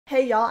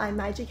Hey y'all, I'm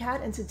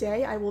Cat, and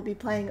today I will be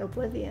playing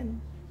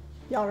Oblivion.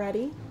 Y'all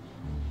ready?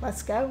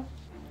 Let's go.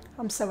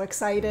 I'm so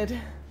excited.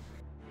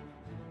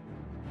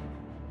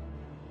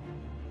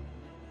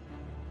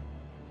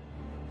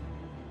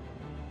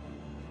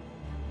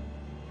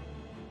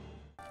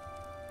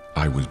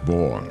 I was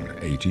born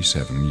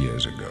 87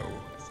 years ago.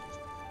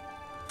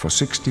 For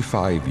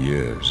 65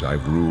 years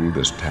I've ruled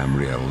as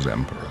Tamriel's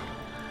emperor.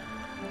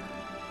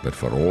 But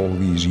for all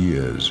these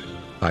years,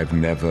 I've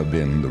never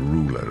been the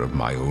ruler of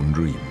my own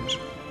dreams.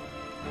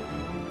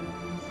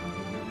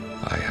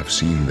 I have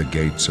seen the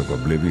gates of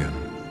Oblivion,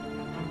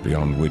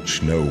 beyond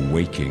which no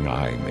waking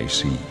eye may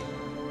see.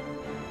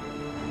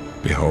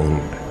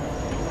 Behold,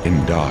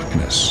 in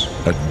darkness,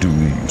 a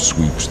doom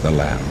sweeps the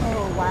land.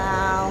 Oh,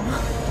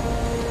 wow.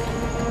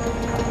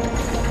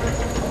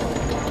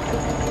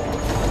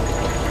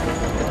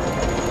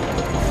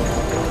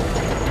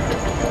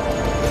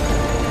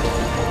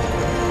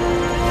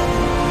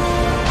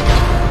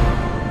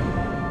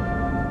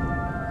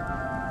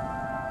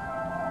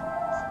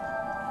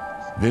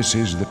 This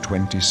is the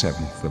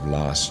 27th of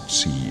last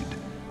seed,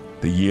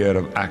 the year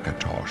of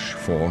Akatosh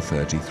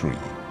 433.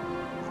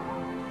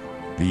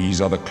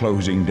 These are the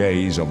closing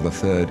days of the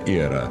Third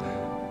Era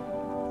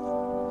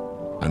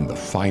and the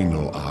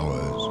final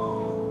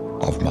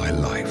hours of my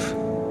life.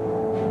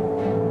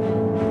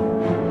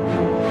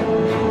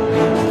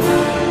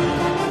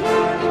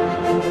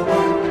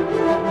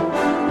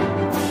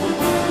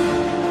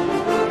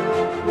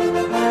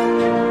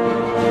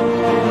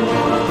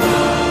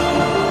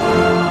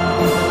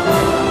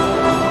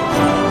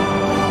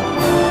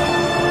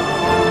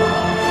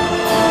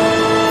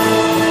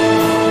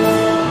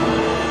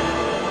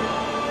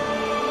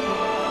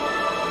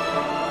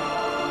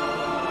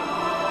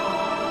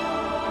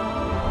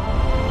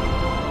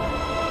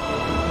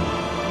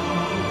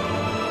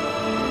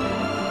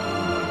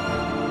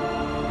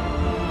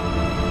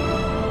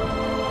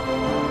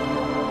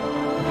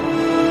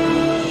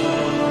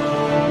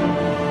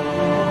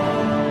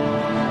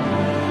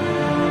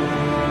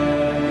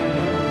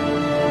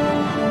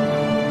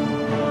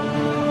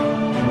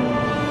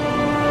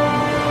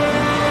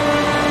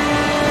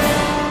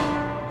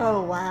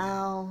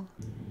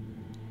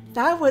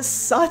 That was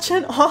such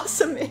an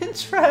awesome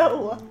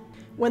intro!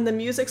 When the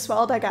music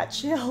swelled, I got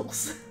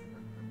chills.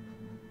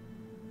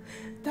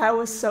 That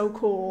was so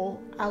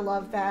cool. I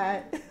love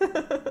that.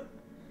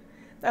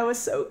 That was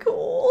so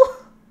cool.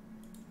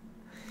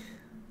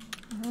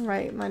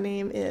 Alright, my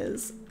name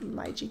is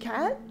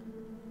Cat.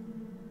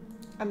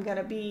 I'm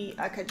gonna be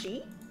a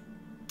Khajiit.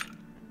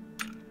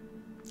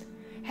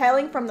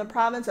 Hailing from the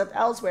province of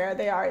Elsewhere,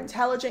 they are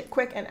intelligent,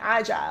 quick, and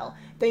agile.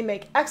 They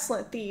make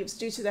excellent thieves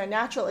due to their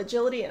natural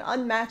agility and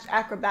unmatched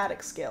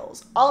acrobatic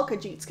skills. All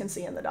Khajiits can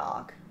see in the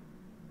dark.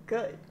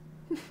 Good.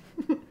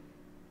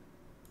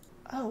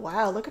 Oh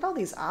wow, look at all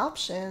these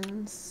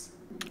options.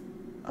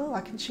 Oh,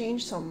 I can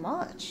change so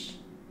much.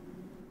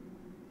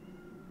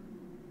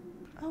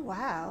 Oh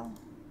wow.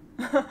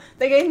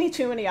 They gave me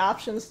too many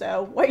options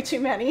though. Way too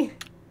many.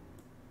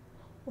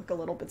 Look a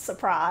little bit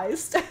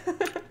surprised.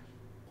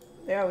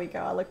 There we go.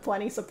 I look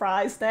plenty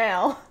surprised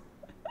now.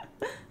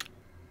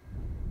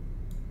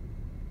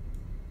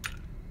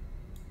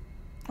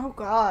 Oh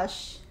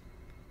gosh.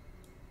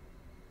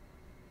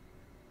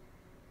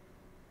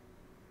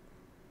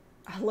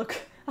 I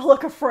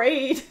look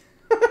afraid.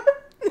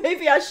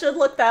 Maybe I should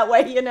look that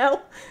way, you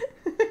know?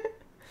 I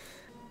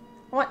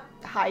want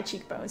high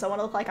cheekbones. I want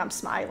to look like I'm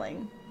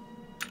smiling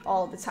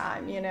all the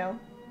time, you know?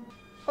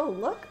 Oh,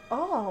 look.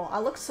 Oh, I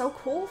look so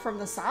cool from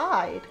the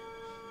side.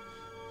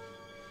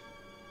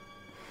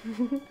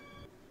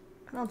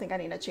 I don't think I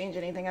need to change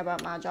anything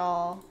about my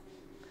jaw.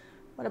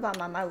 What about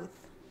my mouth?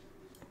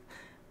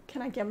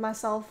 Can I give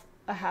myself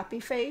a happy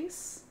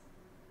face?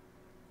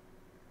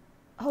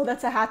 Oh,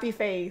 that's a happy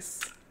face.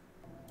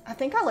 I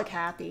think I look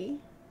happy.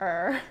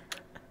 I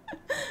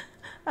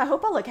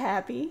hope I look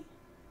happy.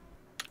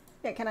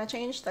 Yeah, can I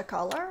change the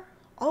color?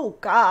 Oh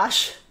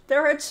gosh,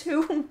 there are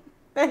too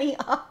many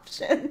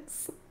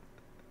options.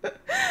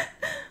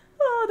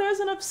 Oh, there's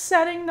an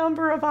upsetting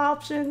number of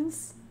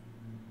options.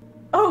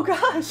 Oh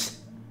gosh.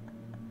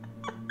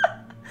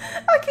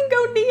 I can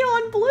go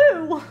neon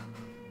blue.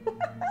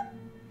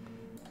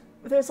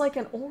 There's like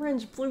an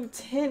orange-blue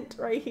tint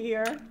right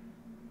here.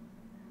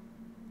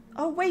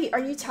 Oh wait, are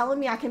you telling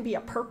me I can be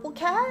a purple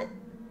cat?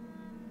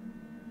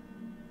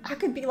 I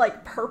could be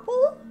like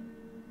purple?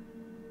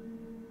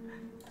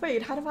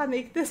 Wait, how do I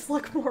make this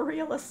look more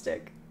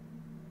realistic?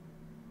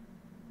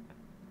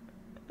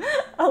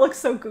 I look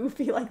so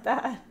goofy like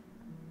that.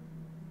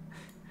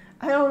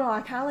 I don't know,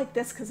 I kind of like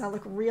this because I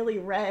look really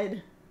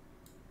red.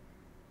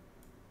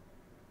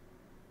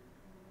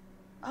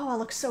 Oh, I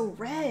look so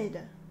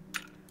red.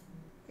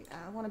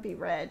 I want to be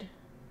red.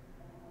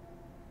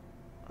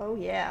 Oh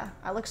yeah,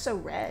 I look so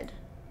red.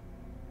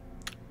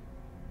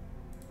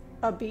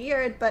 A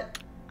beard, but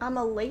I'm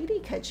a lady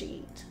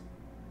Khajiit.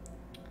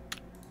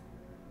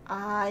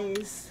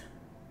 Eyes.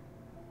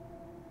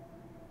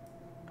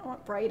 I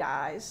want bright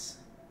eyes.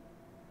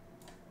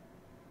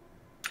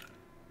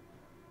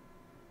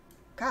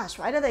 Gosh,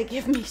 why do they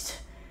give me...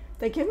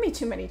 They give me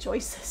too many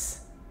choices.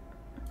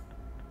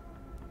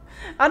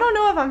 I don't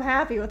know if I'm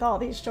happy with all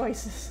these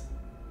choices.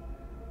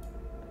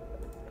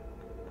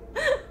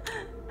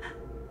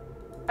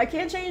 I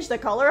can't change the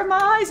color of my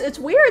eyes. It's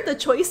weird, the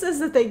choices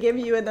that they give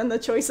you and then the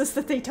choices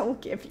that they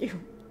don't give you.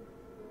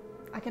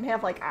 I can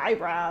have, like,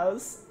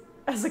 eyebrows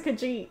as a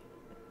Khajiit.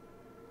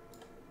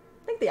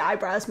 I think the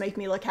eyebrows make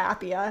me look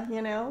happier,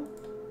 you know?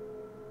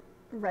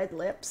 Red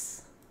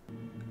lips.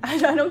 I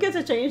don't get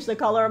to change the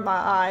color of my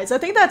eyes. I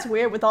think that's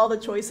weird with all the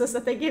choices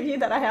that they give you,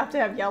 that I have to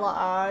have yellow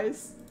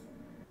eyes.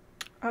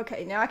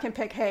 Okay, now I can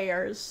pick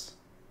hairs.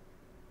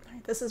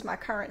 This is my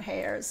current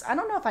hairs. I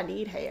don't know if I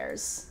need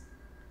hairs.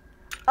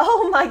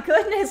 Oh my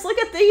goodness, look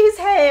at these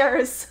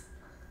hairs!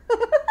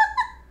 Look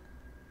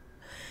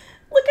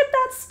at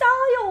that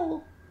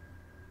style!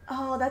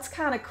 Oh, that's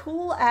kind of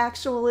cool,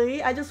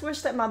 actually. I just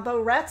wish that my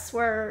bowettes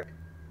were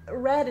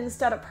red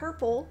instead of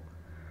purple.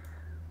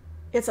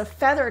 It's a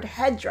feathered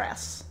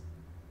headdress.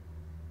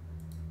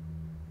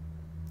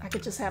 I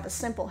could just have a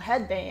simple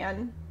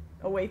headband.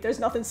 Oh wait, there's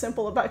nothing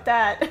simple about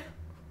that.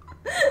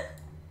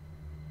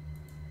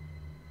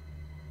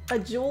 A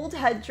jeweled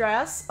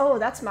headdress. Oh,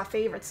 that's my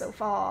favorite so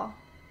far.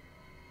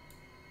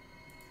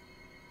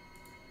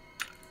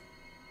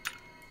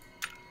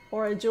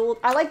 Or a jeweled...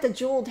 I like the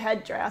jeweled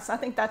headdress. I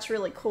think that's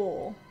really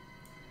cool.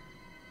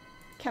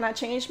 Can I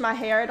change my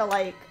hair to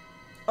like...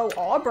 Oh,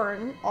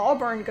 auburn.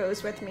 Auburn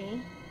goes with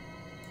me.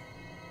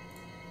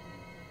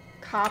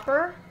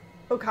 Copper?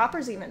 Oh,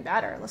 copper's even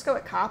better. Let's go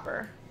with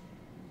copper.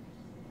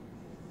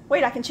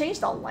 Wait, I can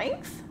change the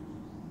length?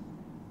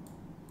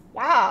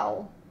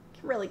 Wow. I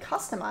can really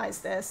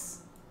customize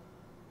this.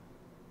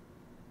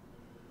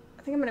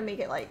 I think I'm gonna make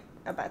it like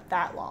about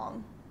that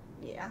long.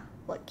 Yeah,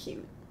 look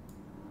cute.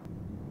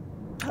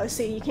 Oh,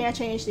 see, you can't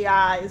change the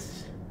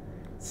eyes.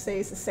 It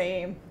stays the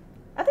same.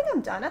 I think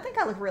I'm done. I think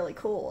I look really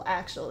cool,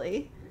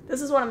 actually.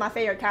 This is one of my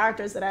favorite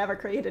characters that I ever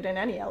created in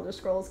any Elder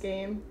Scrolls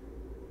game.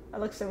 I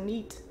look so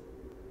neat.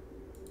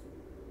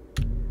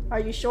 Are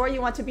you sure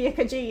you want to be a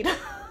Khajiit?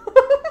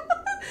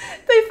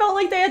 They felt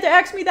like they had to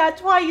ask me that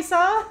twice,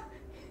 huh?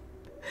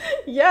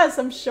 Yes,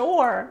 I'm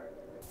sure.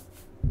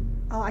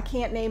 Oh, I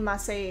can't name my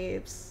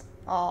saves.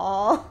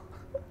 Aww.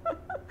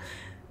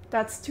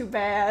 That's too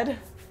bad.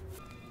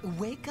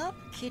 Wake up,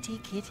 kitty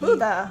kitty. Who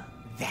the?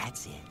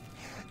 That's it.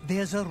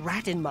 There's a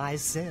rat in my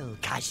cell,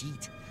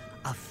 Khajiit.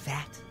 A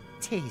fat,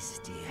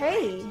 tasty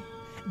Hey.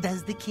 rat.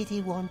 Does the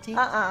kitty want it?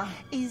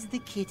 Is the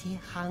kitty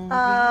hungry?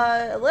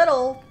 A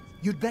little.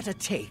 You'd better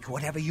take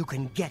whatever you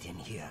can get in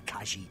here,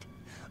 Khajiit.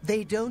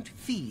 They don't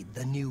feed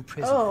the new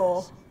prisoners.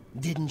 Oh.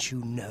 Didn't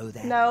you know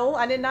that? No,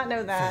 I did not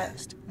know that.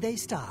 First, they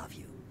starve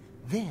you.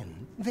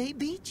 Then, they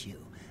beat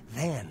you.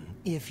 Then,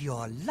 if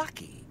you're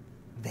lucky,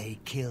 they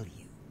kill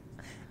you.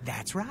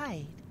 That's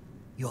right.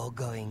 You're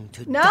going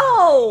to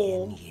die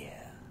in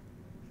here.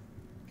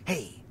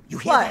 Hey, you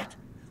hear that?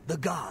 The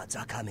guards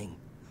are coming.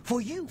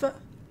 For you. Why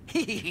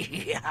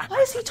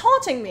is he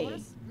taunting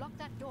me? Lock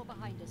that door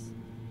behind us.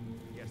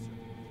 Yes, sir.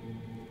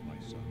 My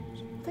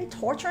sons. Are they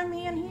torturing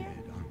me in here?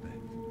 Dead, aren't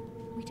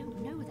they? We don't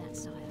know that,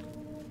 sire.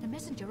 The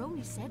messenger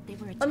only said they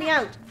were attacked. Let me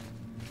out.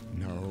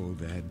 No,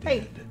 they're dead.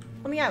 Hey,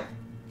 let me out.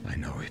 I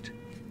know it.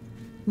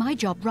 My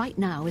job right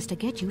now is to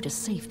get you to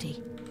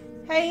safety.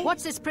 Hey.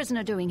 What's this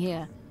prisoner doing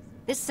here?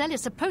 This cell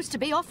is supposed to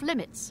be off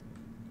limits.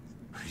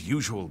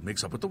 Usual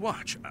mix-up with the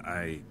watch.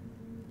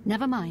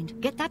 Never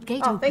mind. Get that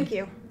gate Oh, open. thank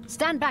you.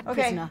 Stand back,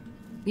 Okay. prisoner.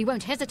 We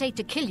won't hesitate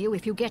to kill you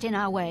if you get in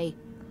our way.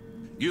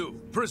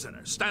 You,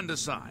 prisoner, stand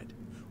aside.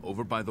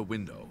 Over by the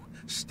window.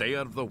 Stay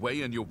out of the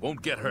way and you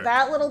won't get hurt.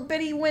 That little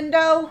bitty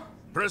window.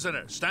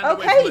 Prisoner, stand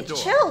away from Okay, the door.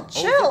 chill,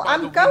 chill. Over by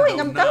I'm the going,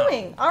 window I'm now.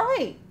 going. All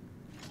right.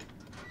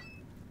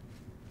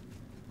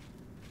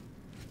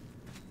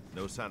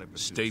 No sign of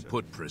pursuit, Stay sir.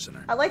 put,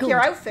 prisoner. I like Good. your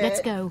outfit. Let's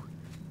go.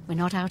 We're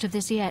not out of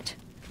this yet.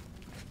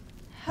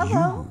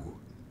 Hello. You.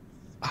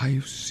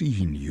 I've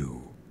seen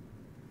you.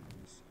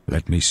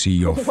 Let me see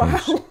your face.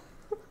 Wow.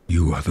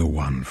 You are the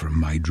one from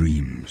my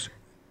dreams.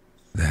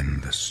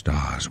 Then the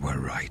stars were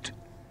right.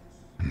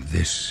 And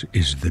this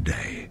is the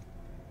day.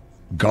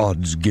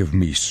 Gods give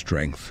me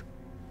strength.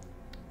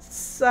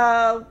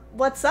 So,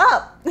 what's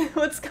up?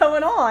 What's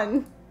going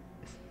on?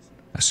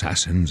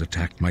 Assassins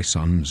attacked my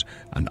sons,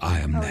 and I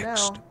am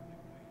next. No.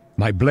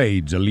 My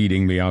blades are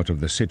leading me out of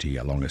the city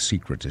along a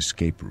secret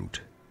escape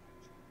route.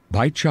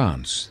 By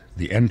chance,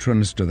 the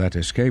entrance to that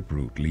escape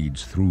route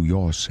leads through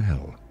your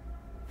cell.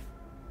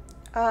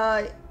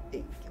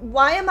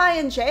 Why am I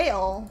in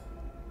jail?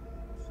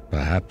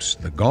 Perhaps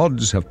the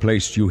gods have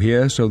placed you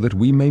here so that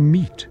we may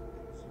meet.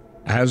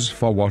 As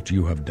for what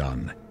you have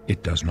done,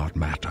 it does not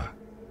matter.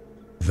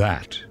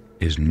 That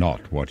is not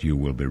what you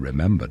will be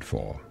remembered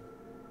for.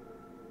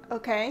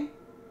 Okay.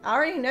 I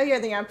already know you're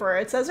the Emperor.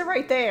 It says it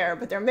right there,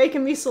 but they're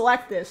making me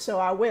select this, so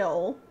I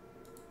will.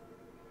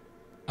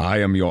 I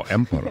am your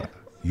emperor,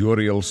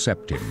 Uriel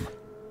Septim.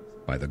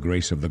 By the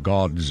grace of the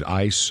gods,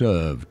 I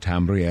serve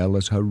Tamriel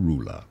as her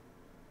ruler.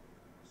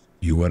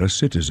 You are a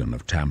citizen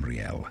of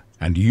Tamriel,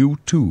 and you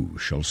too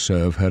shall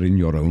serve her in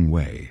your own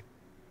way.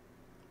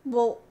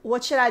 Well,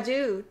 what should I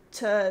do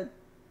to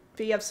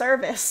be of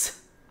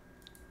service?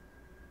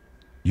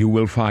 You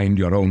will find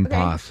your own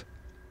path.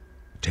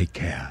 Take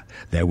care.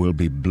 There will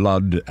be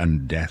blood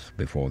and death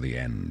before the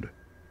end.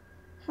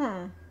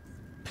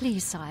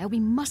 Please, sire, we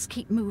must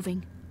keep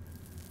moving.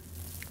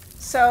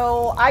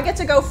 So, I get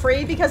to go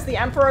free because the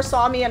Emperor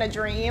saw me in a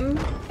dream?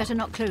 Better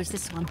not close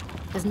this one.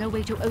 There's no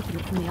way to open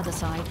it from the other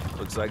side.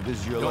 Looks like this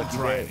is your lucky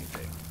day.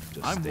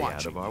 Just stay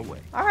out of our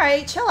way.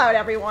 Alright, chill out,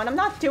 everyone. I'm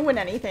not doing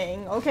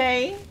anything,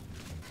 okay?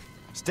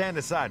 Stand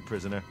aside,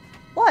 prisoner.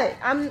 What?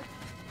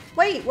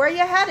 Wait, where are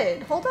you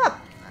headed? Hold up.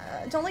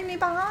 Don't leave me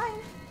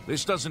behind.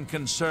 This doesn't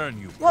concern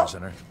you,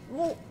 prisoner.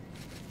 Well,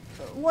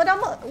 what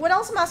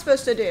else am I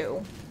supposed to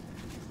do?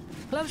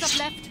 Close up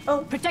left. Oh,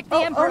 protect the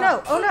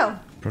Emperor. Oh no.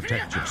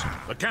 Protect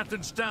yourself. The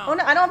captain's down. Oh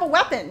no, I don't have a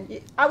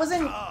weapon. I was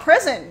in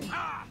prison.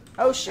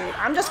 Oh shoot,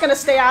 I'm just gonna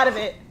stay out of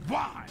it.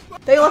 Why?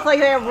 They look like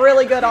they have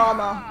really good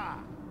armor.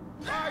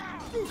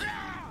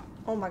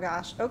 Oh my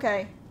gosh,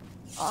 okay.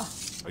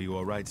 Are you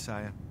alright,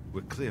 sire?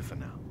 We're clear for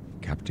now.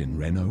 Captain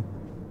Reno?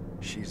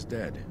 She's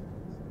dead.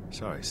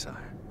 Sorry,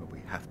 sire, but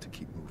we have to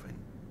keep moving.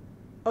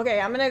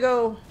 Okay, I'm gonna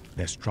go...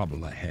 There's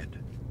trouble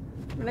ahead.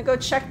 I'm gonna go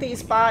check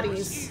these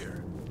bodies.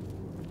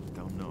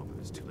 Don't know, but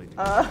it's too late to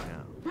go now.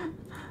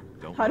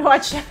 How do I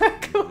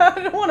check?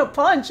 I don't want to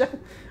punch. I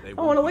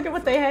want to look at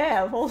what they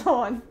have. Hold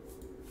on.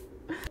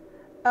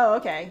 Oh,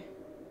 okay.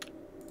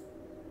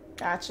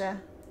 Gotcha.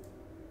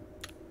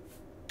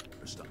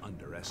 Just to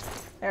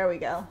underestimate. There we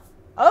go.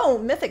 Oh,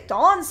 Mythic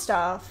Dawn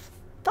stuff.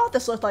 Thought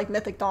this looked like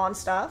Mythic Dawn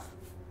stuff.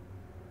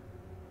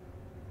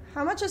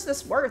 How much is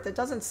this worth? It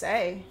doesn't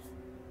say.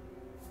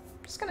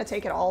 I'm just gonna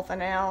take it all for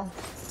now.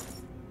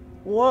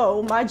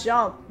 Whoa, my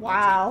jump.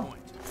 Wow.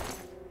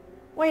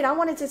 Wait, I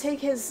wanted to take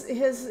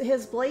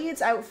his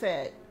blades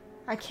outfit.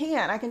 I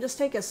can't. I can just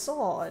take his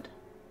sword.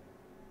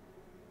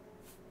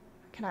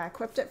 Can I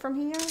equip it from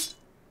here?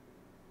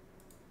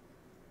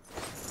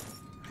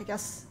 I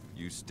guess.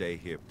 You stay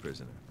here,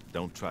 prisoner.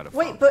 Don't try to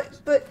Wait, but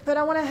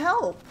I want to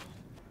help.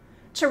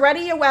 To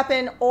ready your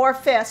weapon or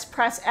fist,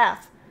 press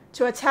F.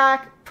 To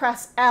attack,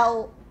 press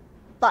L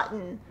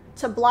button.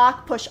 To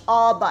block, push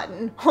R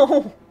button.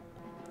 Oh.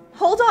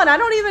 Hold on, I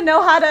don't even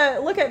know how to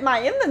look at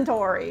my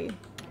inventory.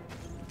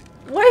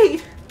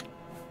 Wait.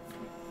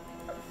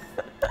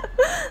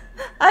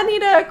 I need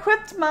to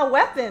equip my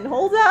weapon.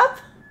 Hold up.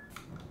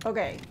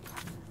 Okay.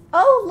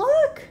 Oh,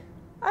 look.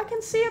 I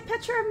can see a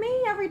picture of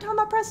me every time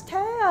I press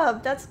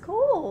tab. That's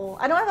cool.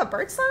 I don't have a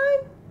bird sign?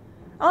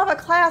 I don't have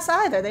a class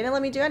either. They didn't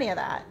let me do any of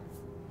that.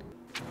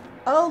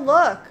 Oh,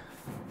 look.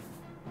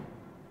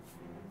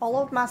 All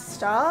of my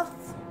stuff.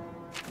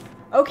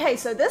 Okay,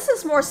 so this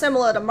is more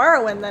similar to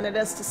Morrowind than it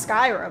is to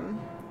Skyrim.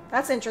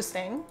 That's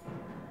interesting.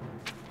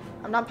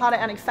 I'm not part of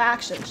any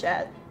factions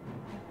yet.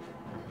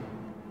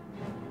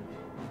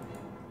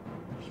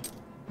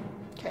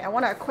 Okay, I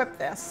want to equip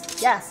this.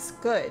 Yes,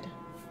 good.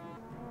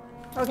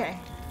 Okay.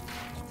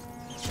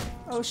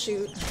 Oh,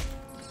 shoot.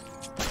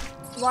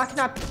 Lock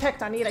not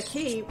picked. I need a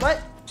key.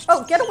 What?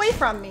 Oh, get away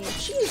from me.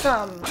 Jeez,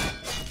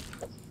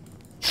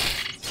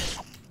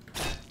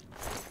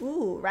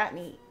 Ooh, rat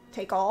meat.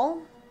 Take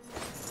all.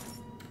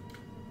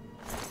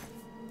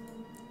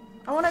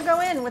 I want to go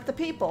in with the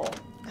people.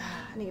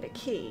 I need a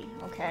key.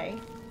 Okay.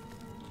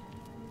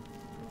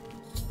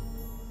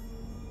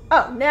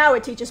 Oh, now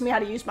it teaches me how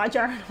to use my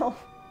journal.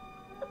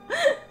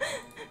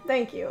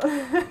 Thank you.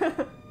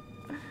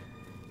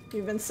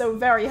 You've been so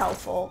very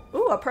helpful.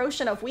 Ooh, a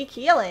potion of weak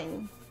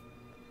healing.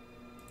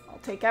 I'll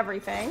take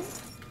everything.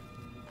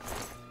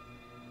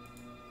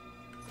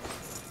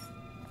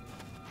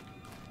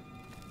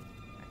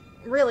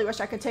 Really wish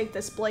I could take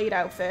this blade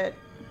outfit.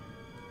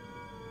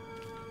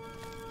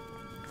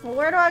 Well,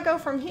 where do I go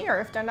from here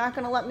if they're not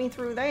going to let me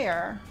through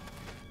there?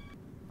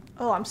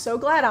 Oh, I'm so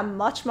glad I'm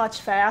much, much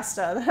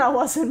faster than I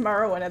was in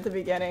Morrowind at the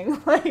beginning.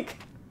 Like,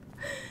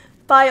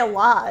 by a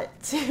lot,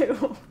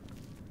 too.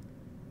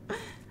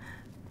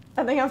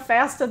 I think I'm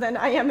faster than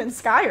I am in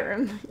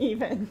Skyrim,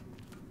 even.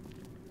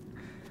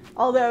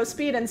 Although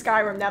speed in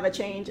Skyrim never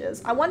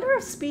changes. I wonder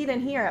if speed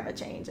in here ever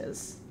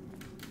changes.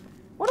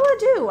 What do I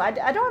do? I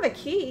don't have a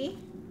key.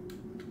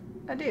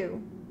 I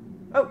do.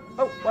 Oh,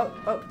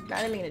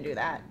 I didn't mean to do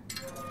that.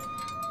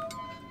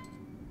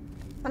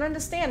 I don't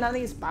understand. None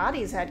of these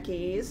bodies had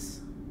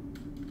keys.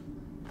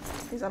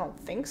 At least I don't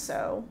think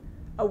so.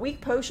 A weak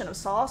potion of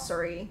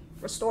sorcery.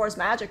 Restores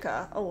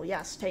magicka. Oh,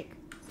 yes, take.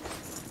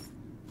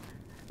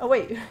 Oh,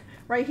 wait.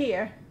 Right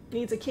here.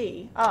 Needs a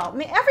key. Oh,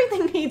 man,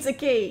 everything needs a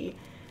key.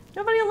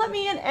 Nobody will let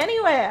me in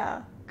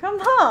anywhere. Come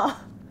on.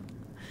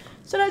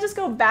 Should I just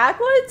go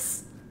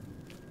backwards?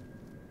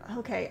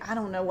 Okay, I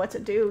don't know what to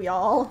do,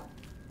 y'all.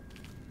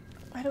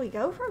 Where do we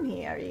go from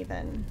here,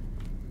 even?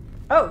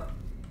 Oh,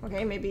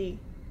 okay, maybe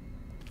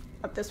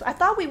up this way. I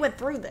thought we went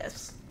through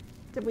this.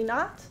 Did we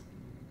not?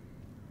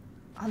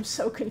 I'm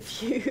so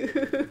confused.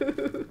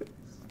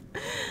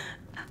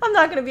 I'm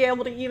not going to be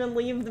able to even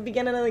leave the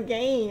beginning of the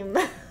game.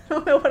 I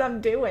don't know what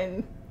I'm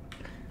doing.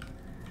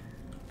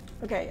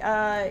 Okay,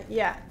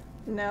 yeah.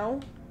 No.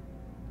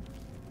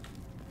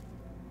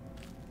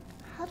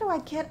 How do I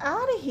get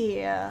out of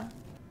here?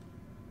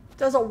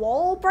 Does a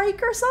wall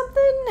break or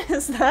something?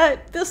 Is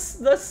that the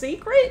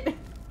secret?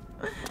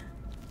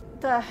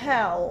 The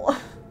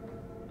hell?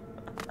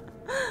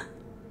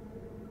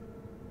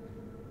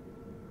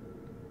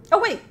 Oh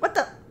wait, what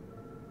the?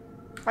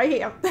 Right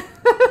here.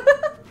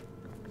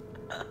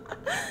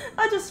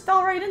 I just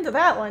fell right into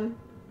that one.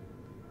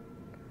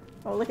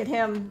 Oh, look at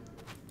him.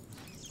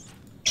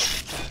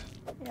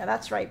 Yeah,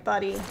 that's right,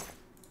 buddy.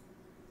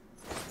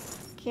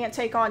 Can't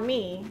take on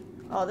me.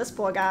 Oh, this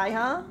poor guy,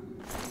 huh?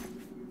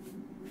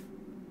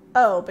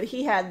 Oh, but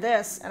he had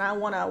this, and I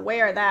want to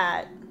wear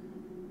that.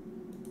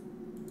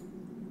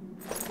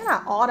 Can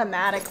I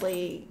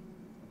automatically...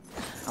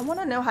 I want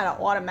to know how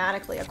to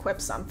automatically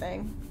equip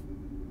something.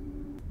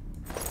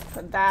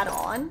 Put that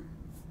on.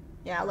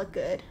 Yeah, I look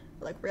good.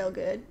 I look real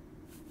good.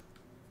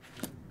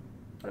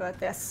 What about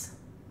this?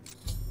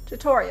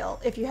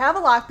 Tutorial. If you have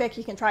a lockpick,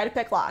 you can try to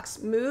pick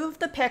locks. Move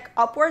the pick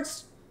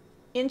upwards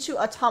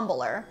into a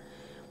tumbler.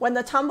 When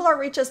the tumbler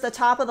reaches the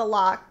top of the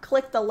lock,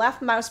 click the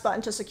left mouse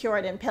button to secure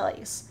it in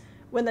place.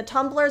 When the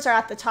tumblers are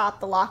at the top,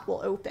 the lock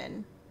will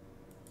open.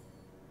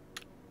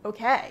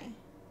 Okay.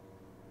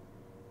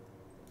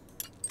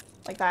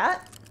 Like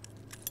that?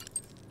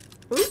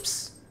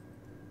 Oops.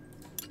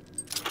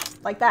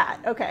 Like that.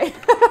 Okay.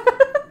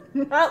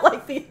 Not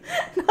like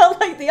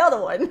the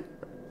other one.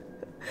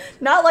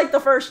 Not like the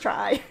first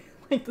try.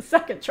 Like the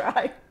second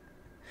try.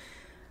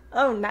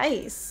 Oh,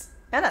 nice.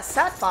 And a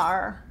set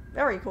bar.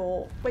 Very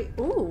cool. Wait,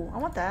 ooh, I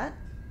want that.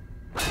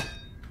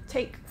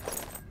 Take.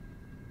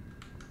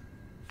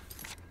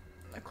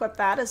 Equip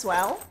that as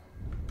well.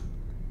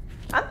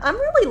 I'm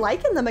really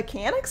liking the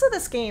mechanics of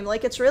this game.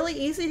 Like, it's really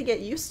easy to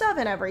get used of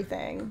and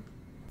everything.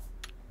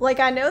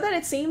 Like, I know that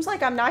it seems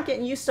like I'm not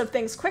getting used to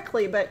things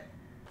quickly, but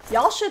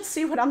y'all should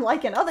see what I'm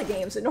like in other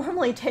games. It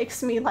normally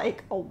takes me,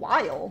 like, a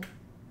while.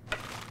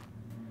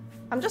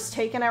 I'm just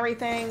taking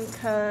everything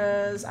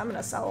because I'm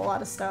gonna sell a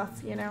lot of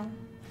stuff, you know?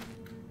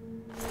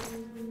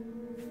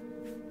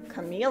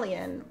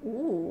 Chameleon.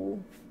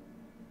 Ooh.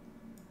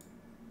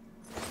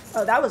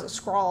 Oh, that was a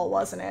scroll,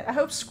 wasn't it? I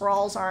hope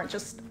scrolls aren't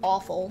just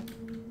awful.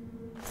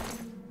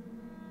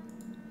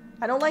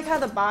 I don't like how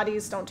the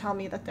bodies don't tell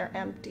me that they're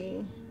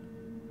empty.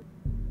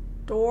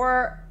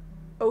 Door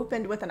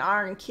opened with an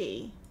iron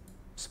key.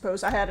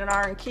 Suppose I had an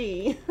iron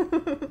key.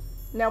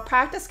 Now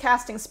practice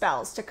casting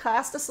spells. To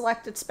cast a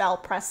selected spell,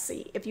 press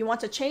C. If you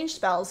want to change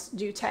spells,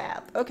 do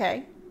tab.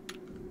 Okay.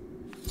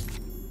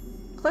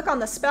 Click on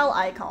the spell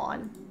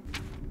icon.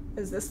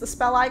 Is this the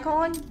spell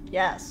icon?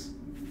 Yes.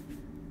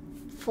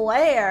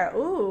 Flare.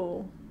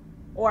 Ooh.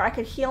 Or I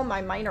could heal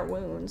my minor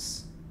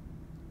wounds.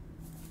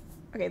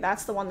 Okay,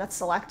 that's the one that's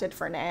selected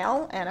for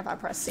now. And if I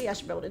press C, I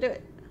should be able to do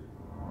it.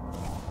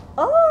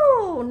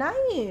 Oh,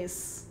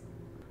 nice.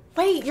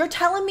 Wait, you're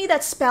telling me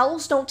that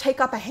spells don't take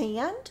up a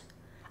hand?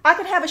 I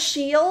could have a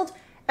shield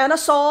and a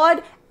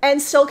sword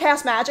and still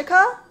cast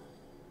Magicka?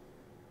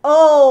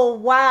 Oh,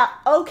 wow.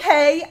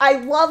 Okay, I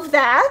love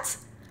that.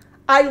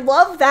 I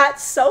love that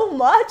so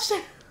much.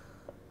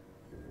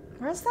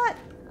 Where's that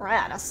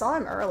rat? I saw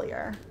him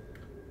earlier.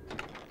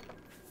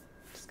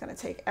 Just gonna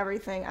take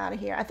everything out of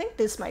here. I think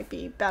this might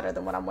be better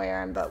than what I'm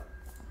wearing, but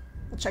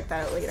we'll check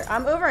that out later.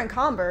 I'm over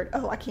encumbered.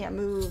 Oh, I can't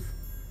move.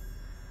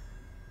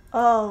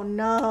 Oh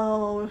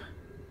no.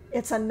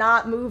 It's a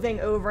not moving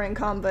over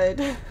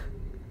encumbered.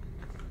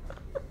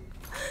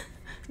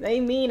 They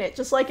mean it.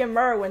 Just like in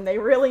Morrowind, they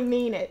really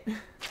mean it.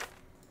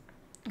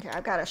 Okay,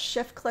 I've got a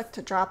shift click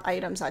to drop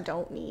items I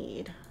don't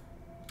need.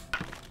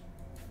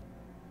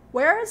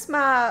 Where is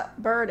my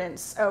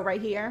burdens? Oh,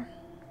 right here.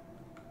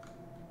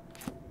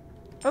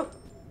 Oh,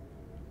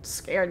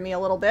 scared me a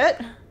little bit.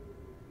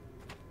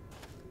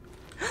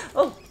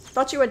 Oh,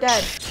 thought you were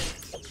dead.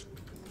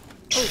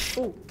 Oh,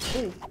 ooh,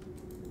 ooh.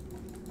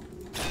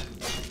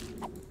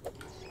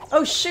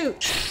 Oh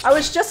shoot, I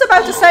was just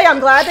about to say I'm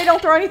glad they don't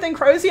throw anything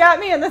crazy at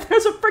me and then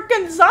there's a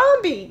freaking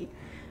zombie.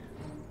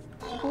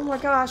 Oh my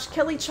gosh,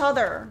 kill each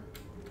other.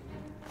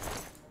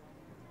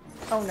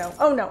 Oh no,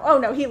 oh no, oh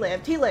no, he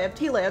lived, he lived,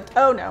 he lived.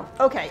 Oh no,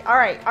 okay,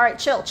 alright,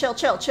 chill, chill,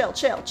 chill, chill,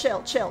 chill,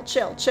 chill, chill,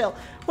 chill, chill.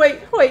 Wait,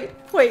 wait,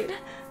 wait,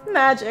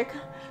 magic,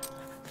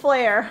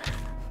 flare.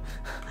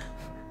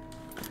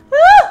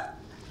 Ah!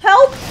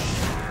 Help!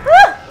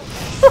 Ah!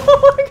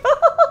 Oh my god!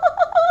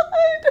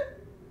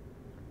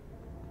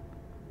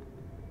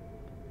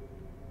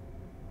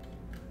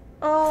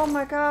 Oh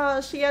my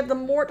gosh, he had the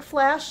Mort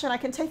Flash and I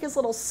can take his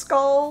little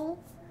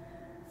skull.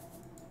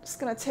 Just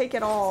gonna take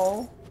it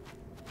all.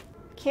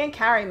 Can't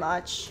carry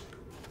much.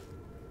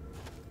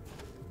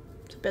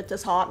 It's a bit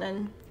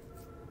disheartening.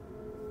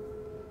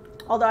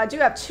 Although I do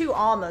have 2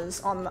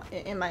 armors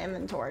in my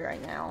inventory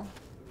right now.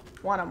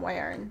 One I'm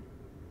wearing.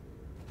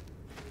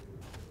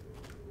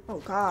 Oh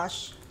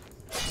gosh.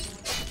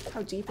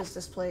 How deep is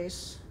this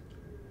place?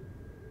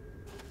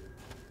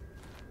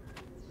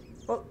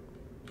 Oh,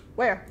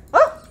 where?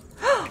 Oh!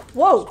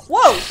 Whoa,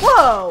 whoa,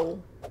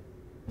 whoa!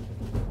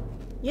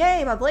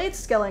 Yay, my blade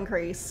skill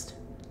increased.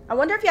 I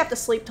wonder if you have to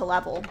sleep to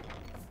level.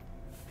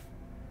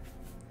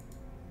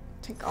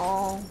 Take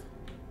all.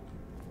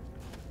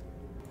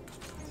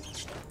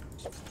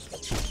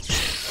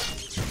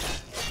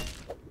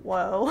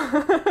 Whoa.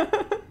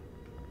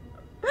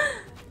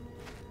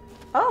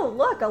 Oh,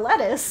 look, a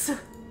lettuce. No,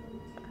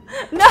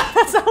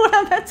 that's not what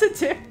I meant to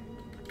do.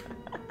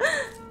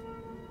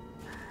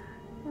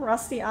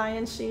 Rusty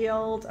iron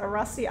shield, a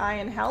rusty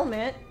iron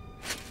helmet.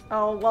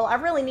 Oh, well, I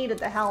really needed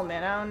the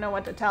helmet. I don't know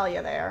what to tell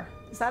you there.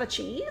 Is that a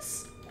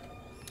cheese?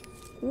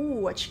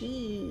 Ooh, a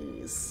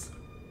cheese.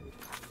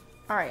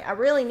 Alright, I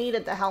really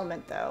needed the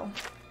helmet, though.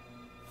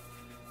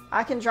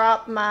 I can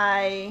drop some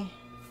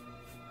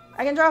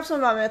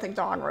of my Mythic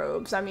Dawn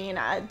robes. I mean,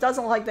 it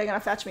doesn't look like they're gonna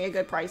fetch me a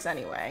good price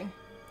anyway.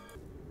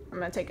 I'm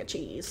gonna take a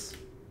cheese.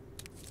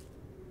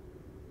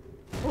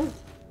 Ooh.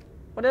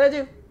 What did I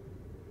do?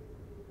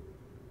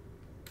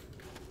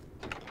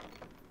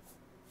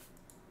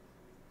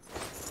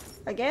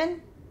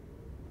 Again?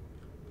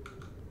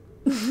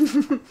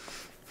 Do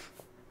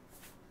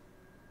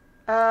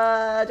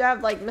I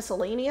have, like,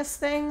 miscellaneous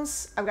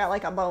things? I've got,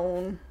 like, a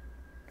bone.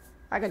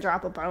 I can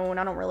drop a bone.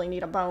 I don't really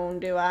need a bone,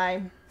 do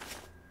I?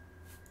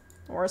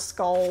 Or a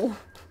skull.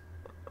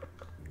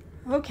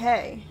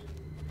 Okay.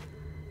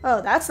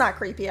 Oh, that's not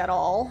creepy at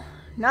all.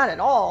 Not at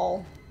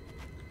all.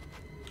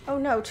 Oh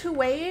no, 2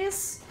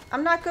 ways?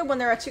 I'm not good when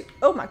there are 2-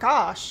 Oh my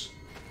gosh.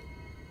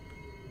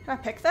 Can I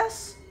pick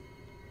this?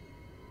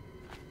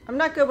 I'm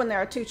not good when there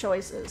are 2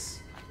 choices.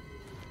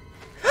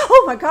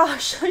 Oh my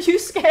gosh, you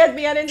scared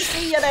me. I didn't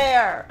see you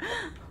there.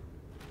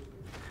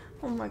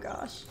 Oh my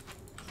gosh.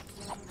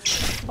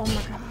 Oh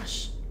my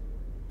gosh.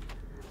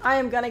 I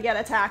am gonna get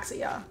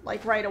ataxia,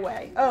 like right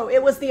away. Oh,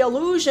 it was the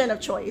illusion of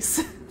choice.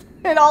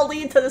 It all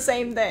lead to the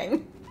same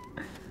thing.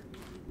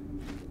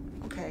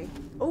 Okay.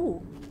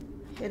 Ooh,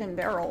 hidden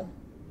barrel.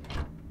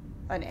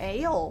 An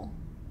ale.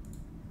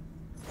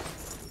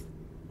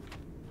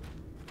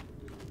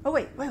 Oh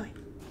wait, wait, wait.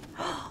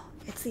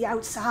 It's the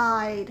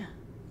outside.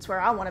 It's where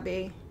I want to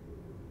be.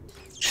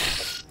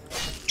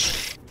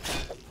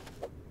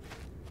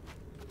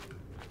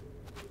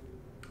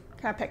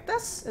 Can I pick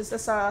this? Is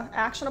this a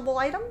actionable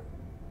item?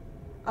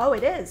 Oh,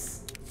 it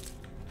is.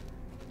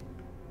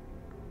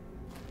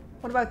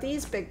 What about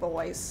these big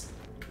boys?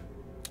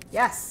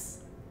 Yes.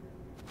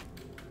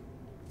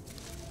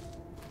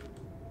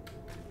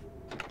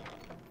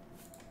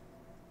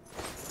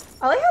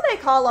 I like how they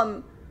call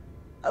them.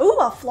 Ooh,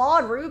 a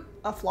flawed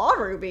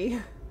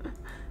ruby.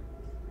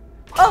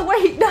 Oh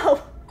wait,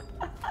 no.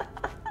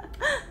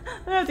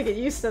 I have to get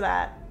used to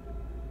that.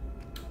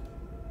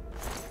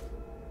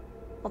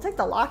 I'll take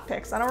the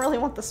lockpicks. I don't really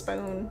want the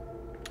spoon.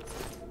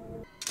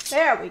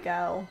 There we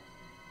go.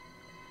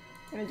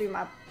 I'm gonna do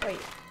my,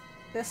 wait,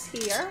 this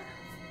here.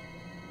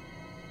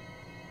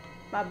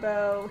 My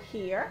bow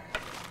here.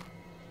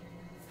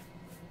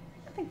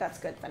 I think that's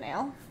good for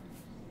now.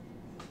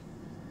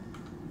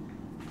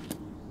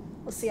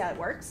 We'll see how it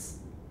works.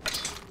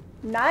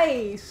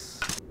 Nice.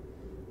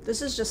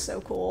 This is just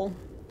so cool.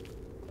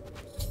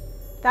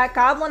 That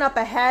goblin up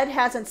ahead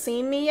hasn't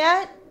seen me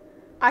yet.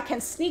 I can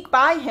sneak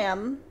by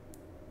him.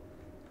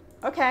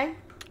 Okay.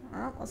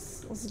 Well,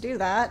 let's do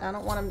that. I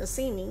don't want him to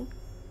see me.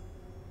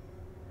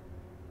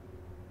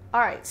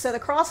 Alright, so the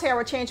crosshair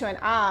will change to an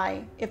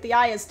eye. If the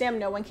eye is dim,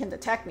 no one can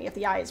detect me. If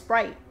the eye is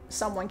bright,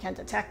 someone can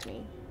detect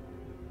me.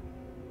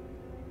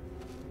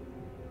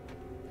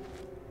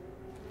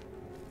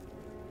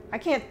 I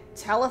can't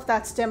tell if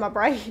that's dim or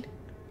bright.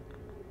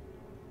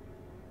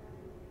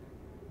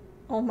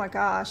 Oh my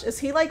gosh. Is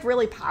he like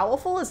really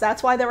powerful? Is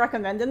that why they're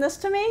recommending this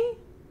to me?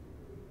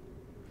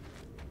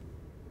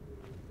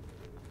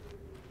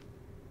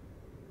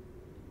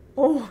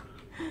 Oh.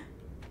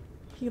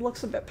 He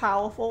looks a bit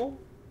powerful.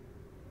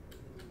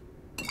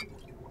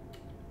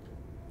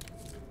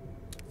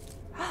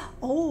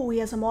 Oh, he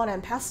has a mortar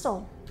and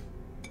pestle.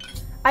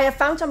 I have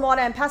found a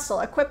mortar and pestle.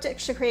 Equipped it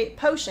to create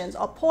potions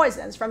or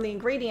poisons from the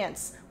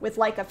ingredients with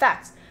like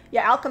effects.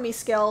 Your alchemy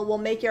skill will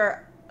make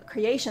your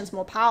creations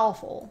more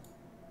powerful.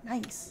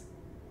 Nice.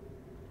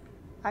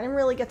 I didn't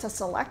really get to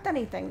select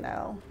anything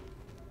though.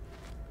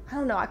 I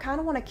don't know. I kind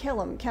of want to kill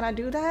him. Can I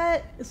do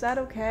that? Is that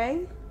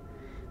okay?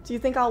 Do you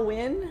think I'll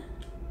win?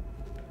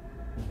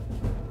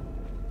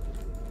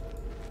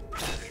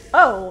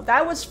 Oh,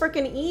 that was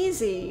freaking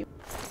easy.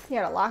 He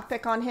had a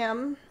lockpick on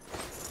him.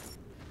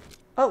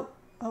 Oh.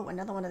 Oh,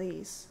 another one of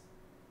these.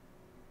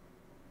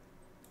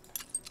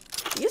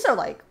 These are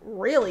like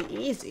really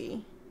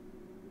easy.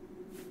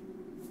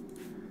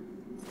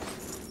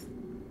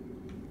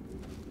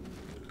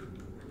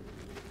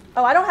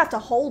 Oh, I don't have to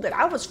hold it.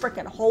 I was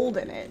freaking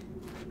holding it.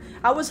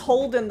 I was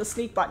holding the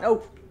sneak button.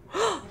 Oh,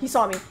 he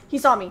saw me. He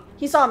saw me.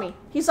 He saw me.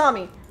 He saw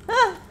me.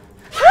 Ah.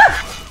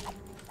 Ah.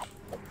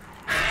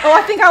 Oh,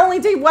 I think I only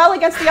did well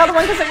against the other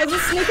one because it was a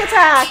sneak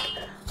attack.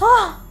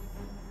 Oh.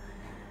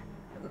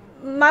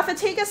 My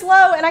fatigue is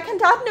low, and I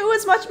cannot do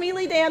as much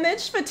melee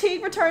damage.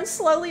 Fatigue returns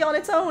slowly on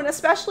its own,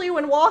 especially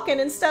when walking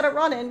instead of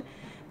running.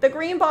 The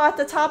green bar at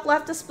the top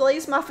left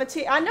displays my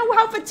fatigue. I know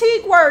how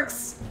fatigue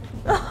works!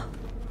 Ugh.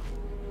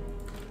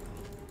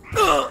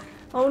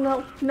 Oh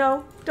no,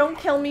 no. Don't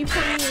kill me,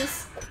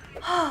 please.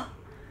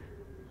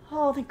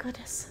 Oh, thank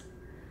goodness.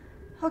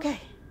 Okay.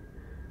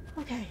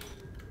 Okay.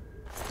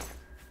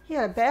 He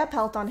had a bear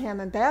pelt on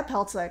him, and bear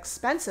pelts are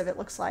expensive, it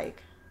looks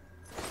like.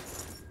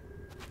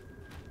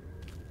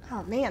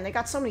 Oh man, they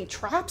got so many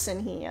traps in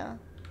here.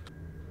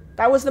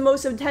 That was the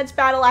most intense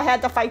battle I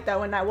had to fight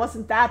though, and that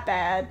wasn't that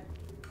bad.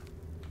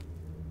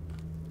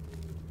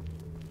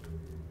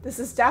 This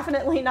is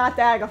definitely not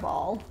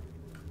Daggerfall.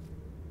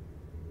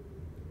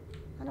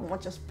 I don't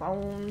want just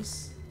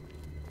bones.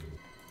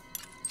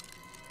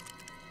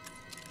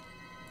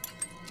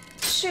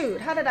 Shoot,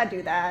 how did I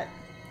do that?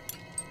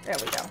 There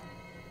we go.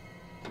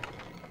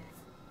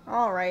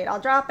 Alright, I'll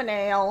drop an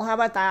ale. How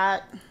about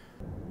that?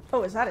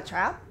 Oh, is that a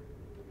trap?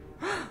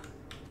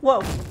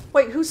 Whoa.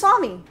 Wait, who saw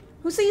me?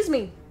 Who sees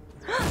me?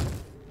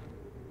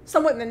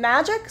 Someone with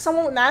magic?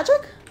 Someone with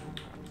magic?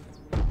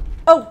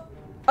 Oh.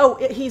 Oh,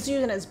 he's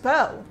using his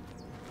bow.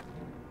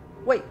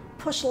 Wait,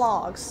 push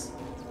logs.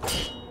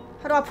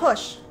 How do I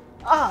push?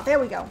 Ah, there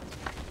we go.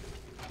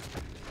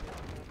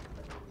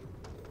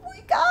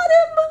 We got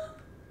him!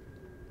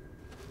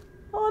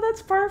 Oh,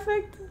 that's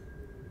perfect.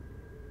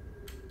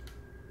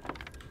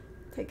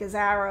 Take his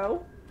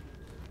arrow.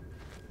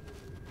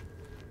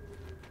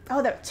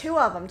 Oh, there are two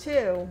of them,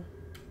 too.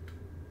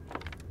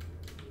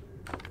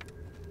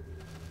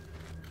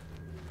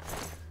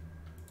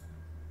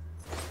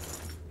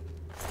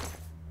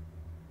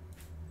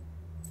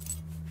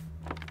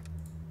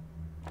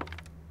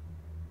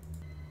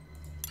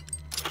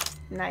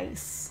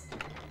 Nice.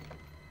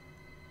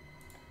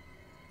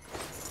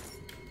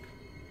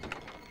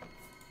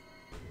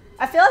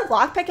 I feel like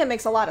lockpicking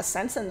makes a lot of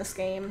sense in this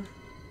game.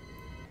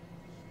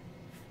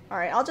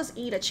 Alright, I'll just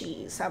eat a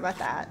cheese. How about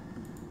that?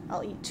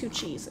 I'll eat 2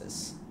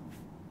 cheeses.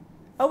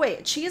 Oh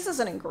wait, cheese is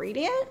an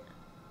ingredient?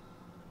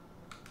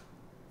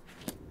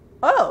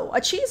 Oh,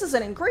 a cheese is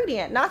an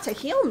ingredient, not to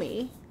heal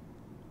me.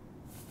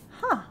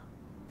 Huh.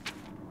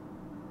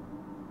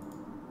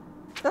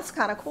 That's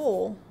kind of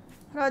cool.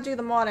 How do I do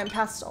the Mortar and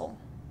Pestle?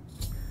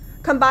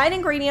 Combine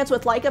ingredients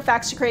with like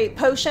effects to create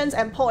potions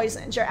and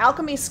poisons. Your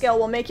alchemy skill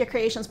will make your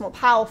creations more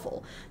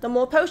powerful. The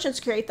more potions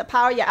you create, the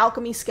power your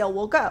alchemy skill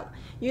will go.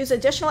 Use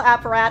additional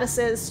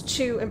apparatuses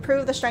to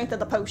improve the strength of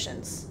the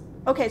potions.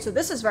 Okay, so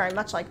this is very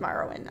much like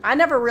Morrowind. I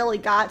never really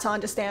got to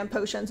understand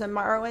potions in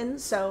Morrowind,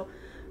 so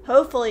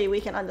hopefully we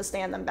can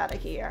understand them better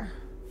here.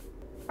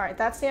 Alright,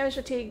 that's damage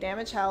fatigue,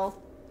 damage health,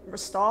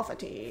 restore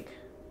fatigue.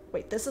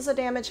 Wait, this is a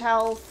damage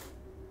health.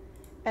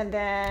 And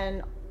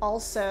then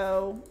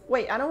also,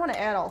 wait, I don't want to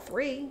add all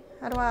 3.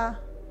 How do I?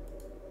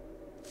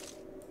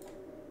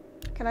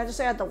 Can I just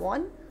add the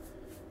 1?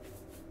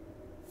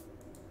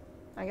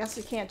 I guess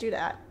you can't do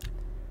that.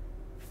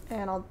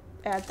 And I'll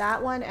add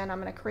that one, and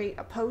I'm going to create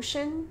a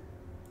potion.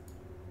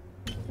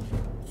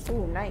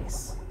 Ooh,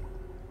 nice.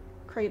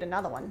 Create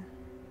another one.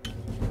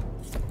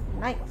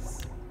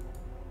 Nice.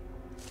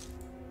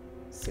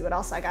 See what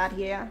else I got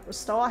here.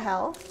 Restore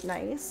health.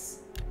 Nice.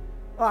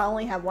 Oh, I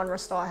only have 1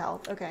 restore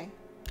health. Okay.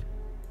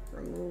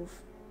 Remove.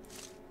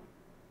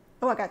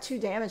 Oh, I got 2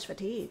 damage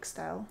fatigues,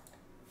 though.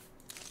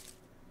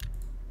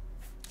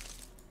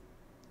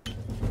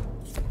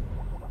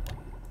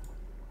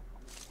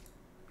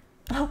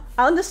 Oh,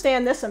 I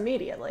understand this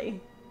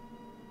immediately.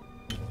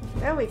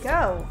 There we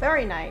go.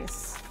 Very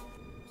nice.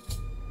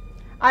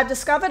 I've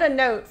discovered a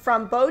note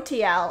from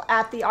Botiel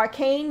at the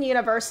Arcane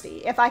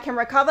University. If I can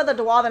recover the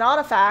Dwarven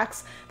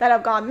artifacts that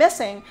have gone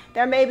missing,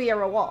 there may be a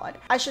reward.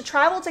 I should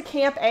travel to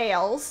Camp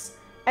Ailes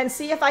and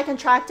see if I can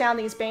track down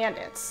these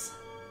bandits.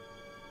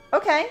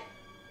 Okay.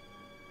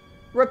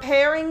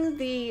 Repairing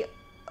the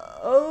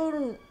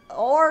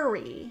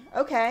Ori.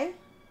 Okay.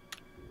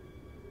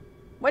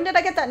 When did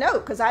I get that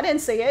note? Because I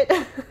didn't see it.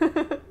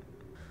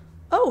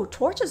 Oh,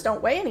 torches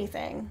don't weigh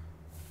anything.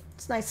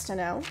 It's nice to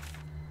know.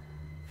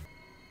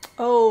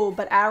 Oh,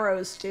 but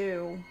arrows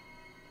do.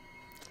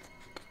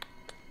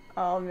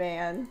 Oh,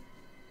 man.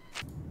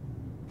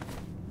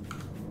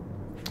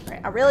 All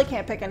right, I really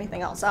can't pick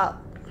anything else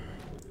up.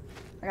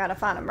 I gotta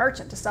find a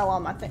merchant to sell all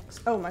my things.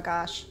 Oh my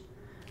gosh.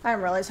 I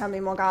didn't realize how many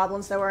more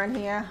goblins there were in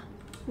here.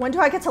 When do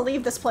I get to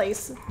leave this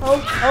place?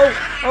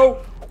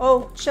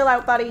 Oh, chill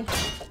out, buddy.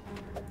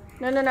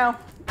 No. No,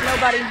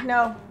 buddy,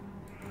 no.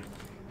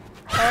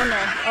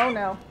 Oh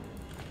no.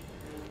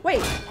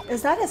 Wait,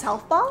 is that his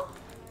health ball?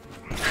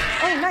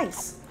 Oh,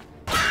 nice.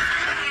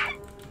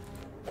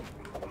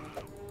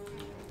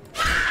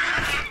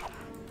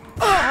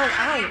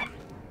 Ow.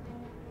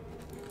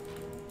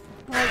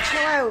 Alright,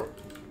 chill out.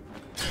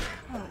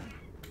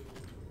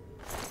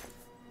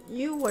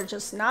 You were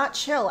just not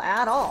chill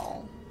at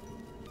all.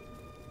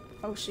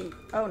 Oh shoot.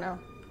 Oh no.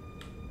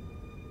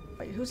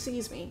 Wait, who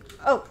sees me?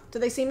 Oh, do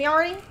they see me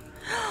already?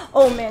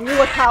 Oh man, you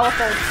look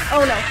powerful.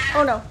 Oh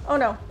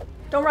no.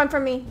 Don't run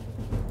from me.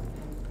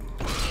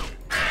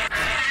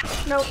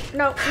 No.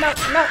 Oh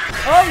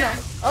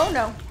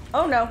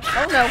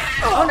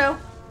no.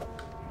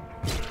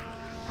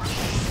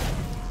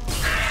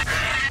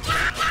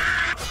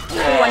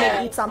 Ooh, I need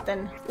to eat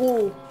something.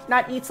 Ooh,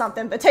 not eat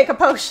something, but take a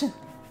potion.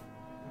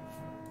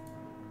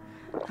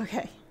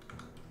 Okay.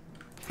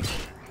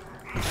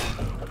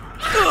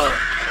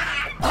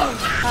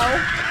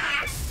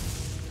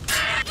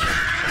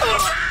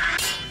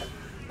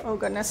 Oh. Oh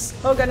goodness.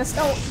 Oh goodness.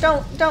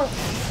 Don't.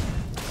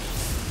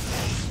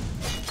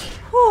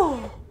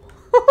 Whew.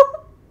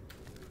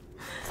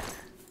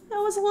 That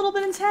was a little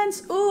bit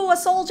intense. Ooh, a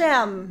soul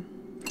gem.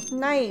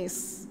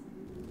 Nice.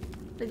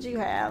 What did you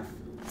have?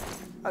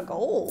 A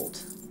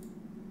gold.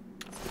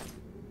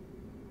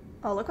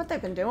 Oh, look what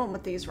they've been doing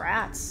with these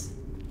rats.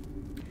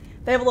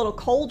 They have a little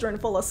cauldron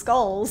full of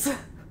skulls.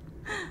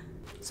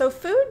 So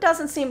food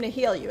doesn't seem to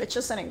heal you. It's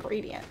just an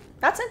ingredient.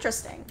 That's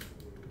interesting.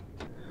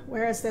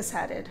 Where is this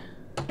headed?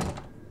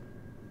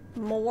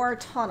 More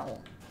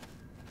tunnel.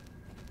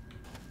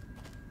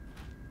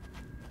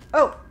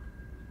 Oh.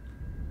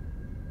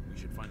 We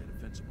should find a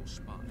defensible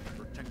spot and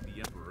protect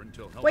the Emperor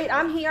until help. Wait,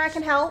 I'm here. I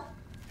can help.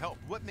 Help?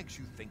 What makes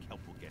you think help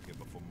will get here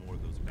before more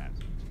of those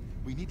bastards?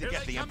 We need to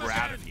get the Emperor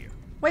out of here.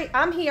 Wait,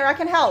 I'm here. I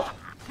can help.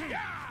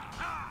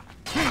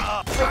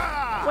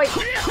 Wait.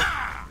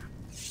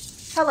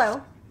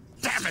 Hello.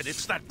 Damn it!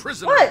 It's that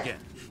prisoner What? again.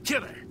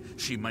 Kill her.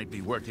 She might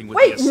be working with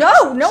Wait, the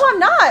no, I'm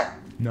not.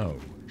 No,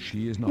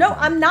 she is not. No,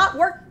 I'm not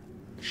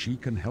She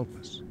can help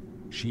us.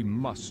 She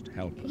must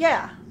help us.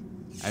 Yeah.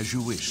 As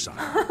you wish,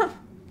 sire.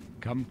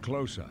 Come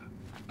closer.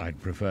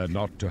 I'd prefer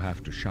not to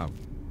have to shout.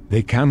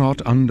 They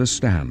cannot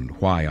understand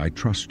why I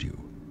trust you.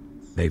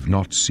 They've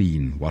not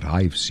seen what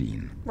I've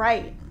seen.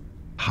 Right.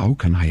 How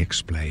can I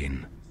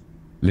explain?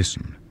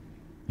 Listen,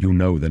 you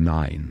know the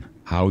Nine,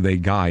 how they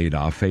guide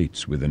our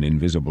fates with an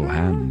invisible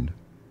hand.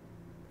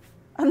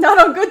 I'm not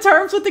on good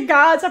terms with the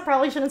gods. I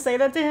probably shouldn't say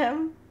that to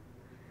him.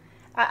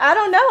 I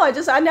don't know.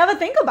 I never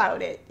think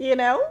about it, you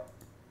know?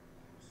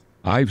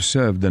 I've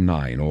served the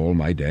Nine all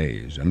my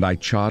days, and I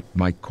chart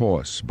my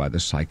course by the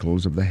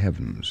cycles of the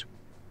heavens.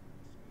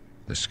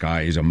 The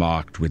skies are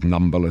marked with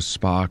numberless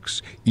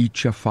sparks,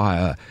 each a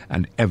fire,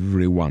 and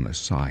every one a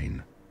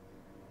sign.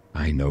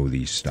 I know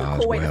these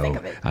stars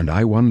well, and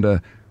I wonder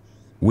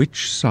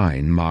which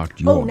sign marked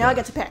your Oh, now I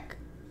get to pick.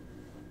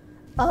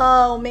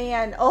 Oh,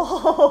 man.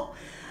 Oh.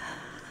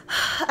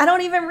 I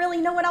don't even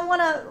really know what I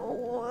want to...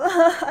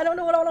 I don't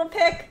know what I want to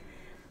pick.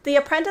 The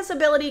apprentice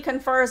ability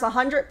confers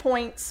 100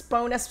 points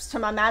bonus to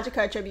my magic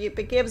attribute,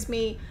 but gives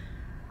me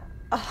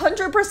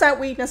 100%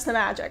 weakness to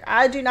magic.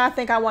 I do not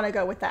think I want to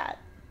go with that.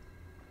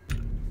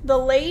 The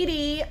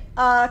lady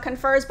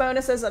confers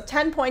bonuses of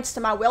 10 points to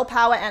my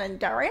willpower and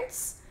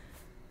endurance.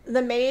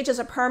 The mage is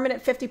a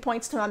permanent 50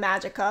 points to my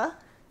magicka.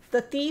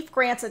 The thief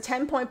grants a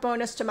 10-point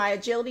bonus to my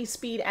agility,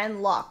 speed,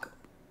 and luck.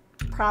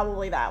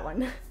 Probably that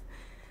one.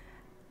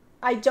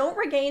 I don't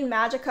regain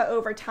magicka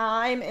over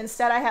time.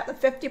 Instead, I have the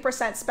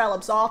 50% spell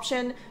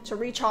absorption to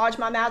recharge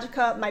my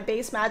magicka. My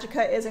base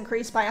magicka is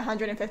increased by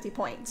 150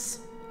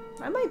 points.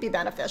 That might be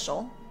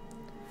beneficial.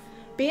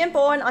 Being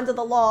born under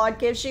the Lord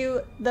gives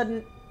you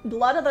the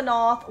Blood of the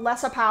North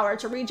lesser power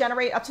to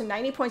regenerate up to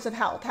 90 points of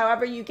health.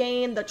 However, you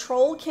gain the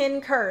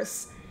Trollkin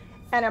curse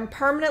and am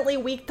permanently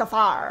weak to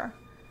fire.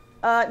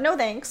 No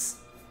thanks.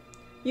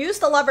 Use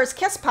the Lover's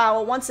Kiss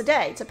power once a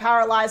day to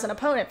paralyze an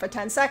opponent for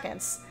 10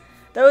 seconds.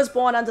 Those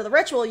born under the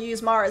ritual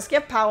use Mara's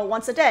gift power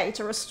once a day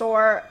to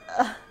restore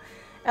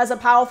as a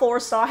powerful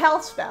restore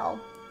health spell.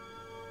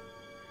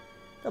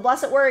 The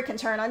Blessed Word can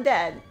turn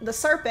undead. The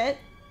Serpent,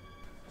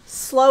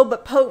 slow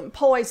but potent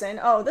poison.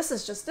 Oh, this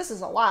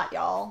is a lot,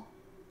 y'all.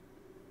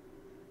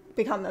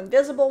 Become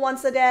invisible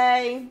once a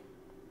day.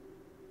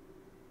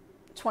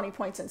 20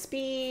 points in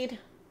speed.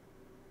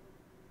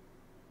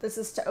 This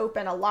is to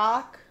open a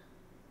lock.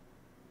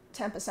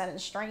 10% in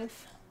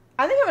strength.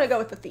 I think I'm going to go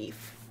with the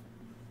thief.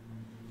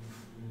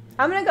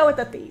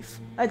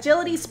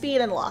 Agility,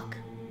 speed, and luck.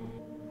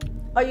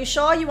 Are you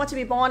sure you want to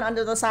be born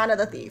under the sign of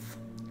the thief?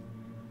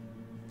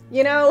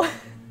 You know,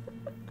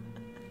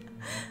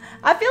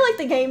 I feel like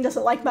the game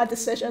doesn't like my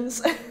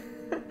decisions.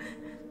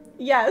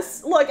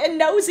 Yes, look, it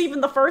knows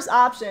even the first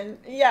option.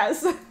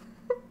 Yes.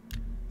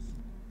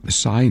 The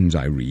signs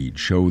I read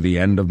show the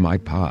end of my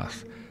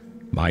path.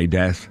 My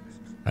death,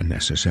 a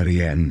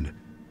necessary end,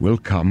 will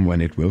come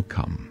when it will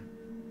come.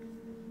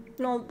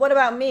 No, what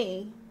about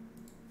me?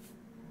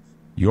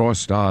 Your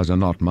stars are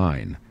not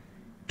mine.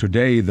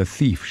 Today the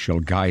thief shall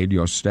guide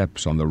your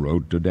steps on the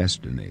road to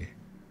destiny.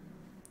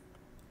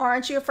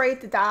 Aren't you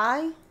afraid to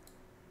die?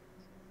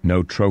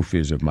 No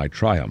trophies of my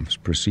triumphs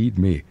precede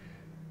me,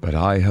 but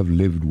I have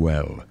lived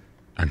well,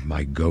 and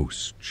my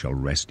ghost shall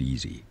rest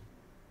easy.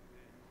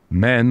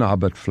 Men are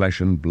but flesh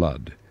and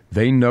blood.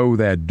 They know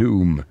their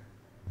doom,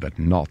 but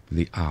not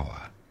the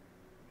hour.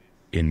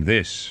 In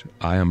this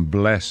I am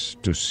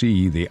blessed to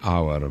see the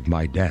hour of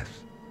my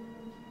death,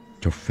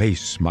 to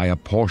face my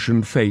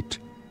apportioned fate,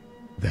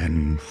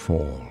 then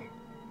fall.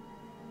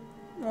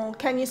 Well,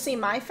 can you see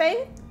my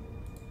fate?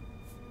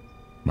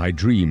 My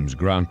dreams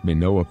grant me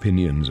no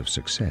opinions of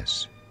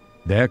success.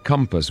 Their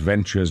compass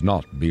ventures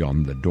not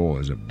beyond the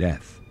doors of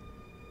death.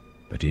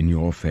 But in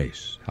your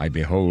face I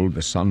behold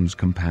the sun's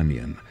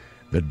companion.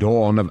 The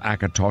dawn of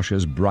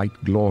Akatosh's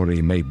bright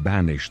glory may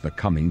banish the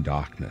coming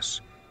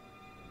darkness.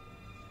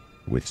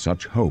 With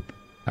such hope,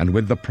 and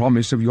with the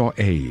promise of your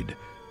aid,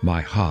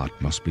 my heart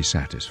must be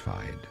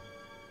satisfied.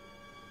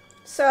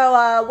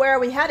 So, where are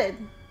we headed?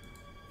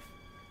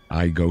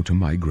 I go to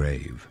my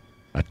grave.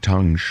 A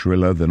tongue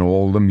shriller than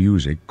all the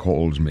music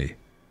calls me.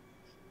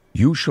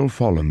 You shall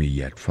follow me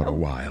yet for a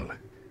while.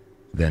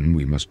 Then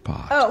we must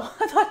part. Oh,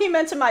 I thought he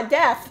meant to my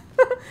death.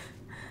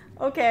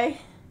 Okay.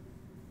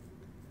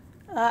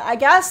 I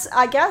guess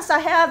I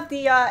have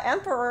the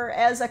Emperor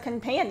as a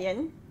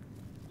companion.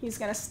 He's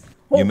gonna...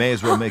 You may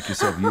as well make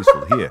yourself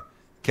useful. Here,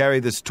 carry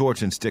this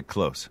torch and stick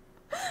close.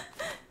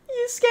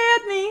 You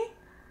scared me.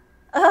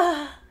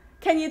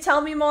 Can you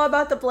tell me more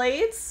about the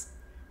blades?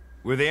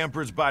 We're the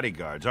Emperor's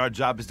bodyguards. Our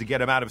job is to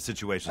get him out of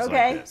situations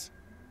like this.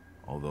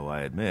 Although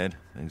I admit,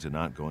 things are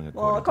not going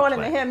according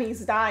to him,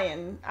 he's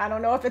dying. I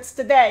don't know if it's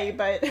today,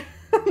 but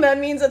that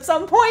means at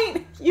some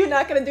point, you're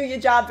not going to do your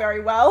job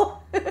very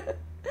well.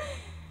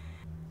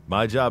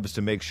 My job is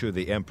to make sure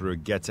the Emperor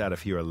gets out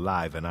of here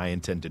alive, and I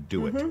intend to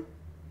do it.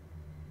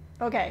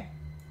 Okay.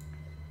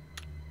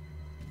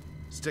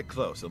 Stick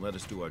close and let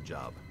us do our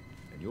job,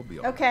 and you'll be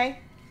all right. Okay.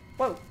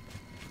 Whoa.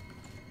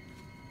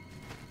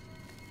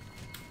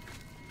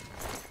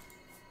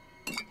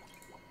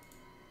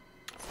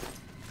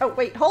 Oh,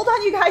 wait. Hold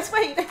on, you guys.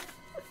 Wait.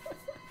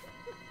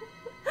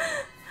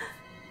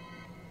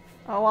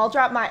 Oh, I'll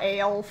drop my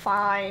ale.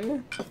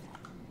 Fine.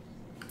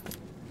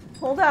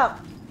 Hold up.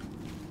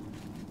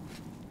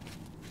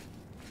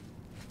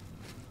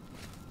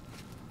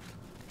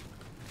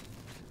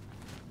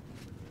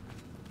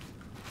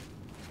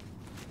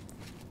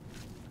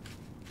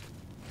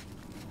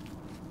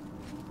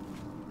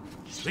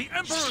 The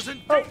Emperor's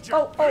in danger.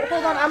 Oh,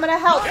 hold on. I'm gonna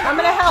help.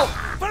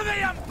 For the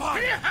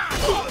Empire.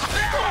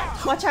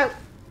 Watch out.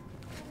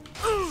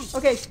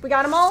 Okay, we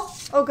got them all?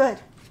 Oh, good.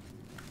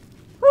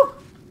 Whew.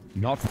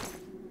 Not...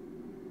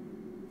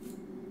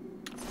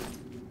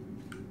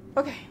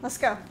 Okay, let's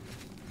go.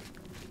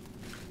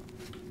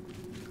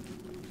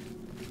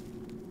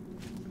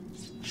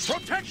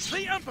 Protect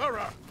the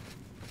Emperor.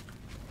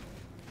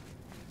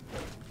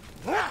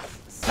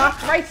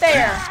 Stop right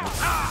there.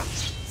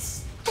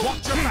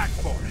 Watch your back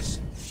for us.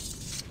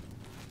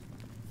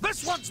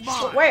 This one's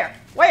mine. Where?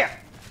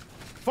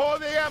 For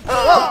the Emperor!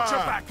 Watch your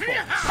back for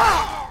us.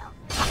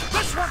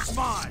 This one's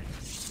mine.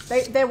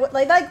 They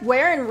like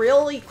wearing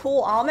really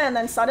cool armor and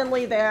then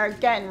suddenly they're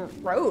getting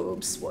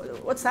robes.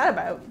 What's that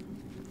about?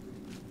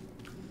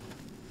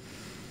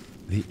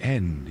 The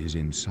end is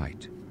in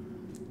sight.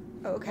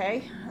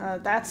 Okay,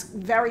 that's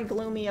very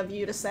gloomy of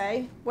you to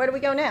say. Where do we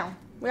go now?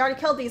 We already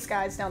killed these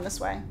guys down this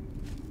way.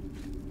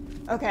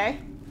 Okay.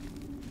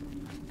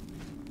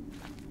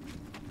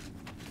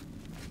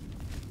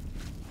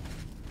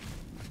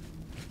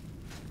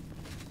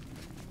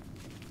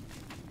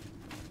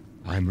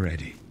 I'm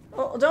ready.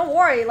 Well, don't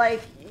worry,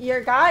 like,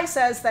 your guy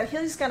says that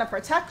he's gonna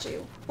protect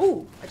you.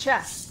 Ooh, a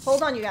chest.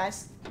 Hold on, you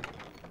guys.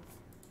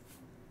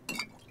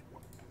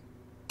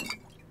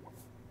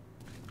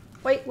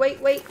 Wait.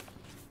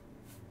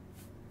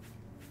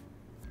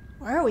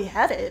 Where are we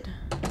headed?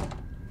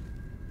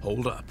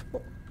 Hold up.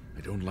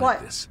 I don't like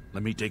What? this.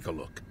 Let me take a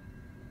look.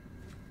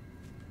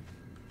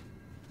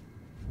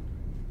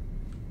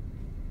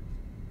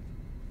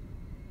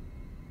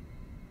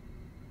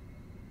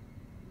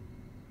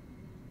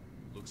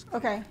 Looks clear.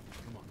 Okay.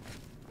 Come on.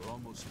 We're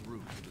almost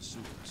through to the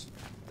sewers.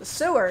 The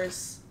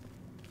sewers.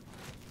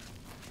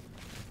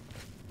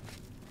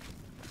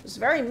 It's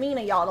very mean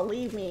of y'all to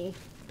leave me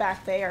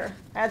back there.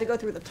 I had to go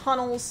through the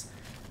tunnels.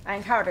 I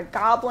encountered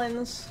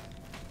goblins.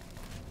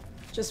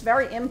 Just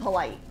very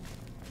impolite.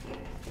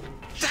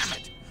 Damn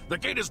it! The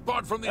gate is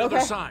barred from the other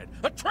side.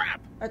 A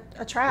trap! A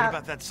What trap.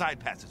 about that side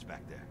passage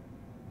back there?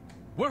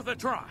 Worth a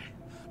try.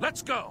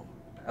 Let's go.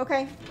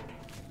 Okay.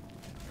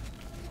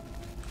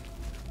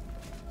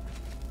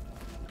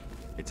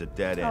 It's a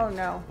dead end. Oh,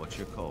 no. What's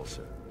your call,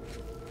 sir?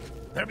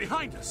 They're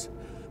behind us.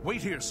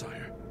 Wait here,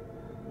 sire.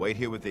 Wait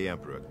here with the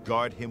Emperor.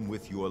 Guard him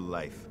with your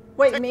life.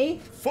 Wait, me?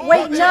 For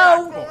Wait, the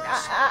no! Emperor.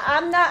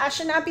 I'm not. I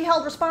should not be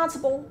held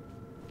responsible.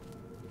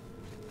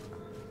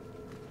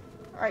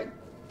 Alright.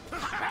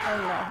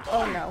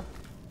 Oh no.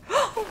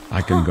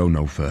 I can go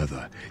no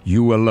further.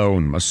 You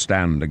alone must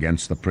stand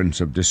against the Prince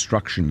of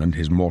Destruction and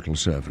his mortal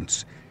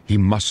servants. He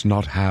must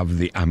not have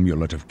the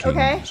Amulet of Kings.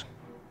 Okay.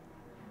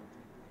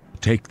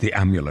 Take the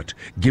amulet.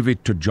 Give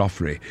it to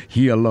Joffrey.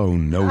 He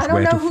alone knows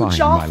where to find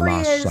my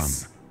last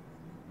son.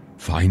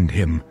 Find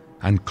him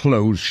and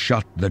close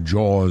shut the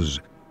jaws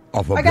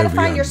of Oblivion. I gotta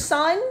find your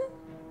son?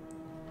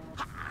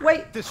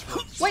 Wait.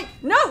 Wait.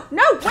 No,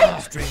 wait! I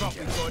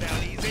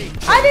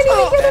didn't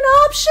even get an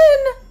option!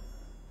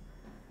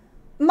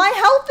 My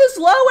health is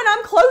low and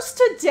I'm close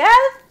to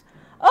death?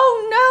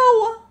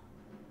 Oh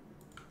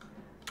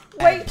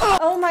no! Wait,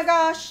 oh my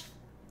gosh.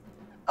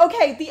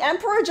 Okay, the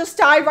Emperor just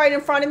died right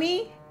in front of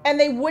me and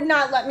they would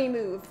not let me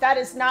move. That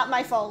is not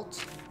my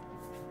fault.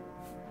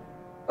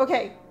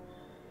 Okay.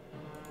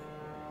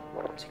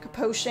 Take a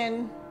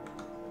potion.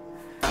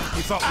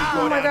 You thought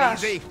we'd go down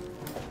gosh. easy?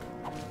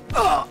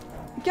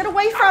 Get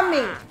away from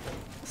me!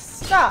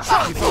 Stop! You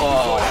thought we'd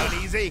go down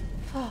easy?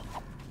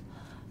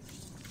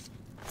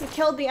 We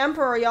killed the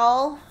Emperor,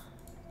 y'all.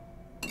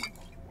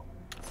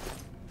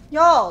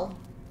 Y'all.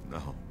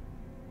 No.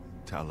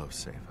 Talos,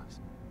 save us.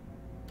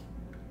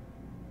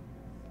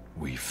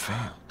 We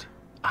failed.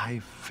 I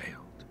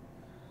failed.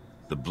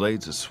 The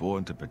Blades are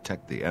sworn to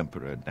protect the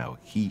Emperor, and now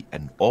he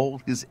and all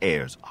his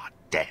heirs are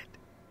dead.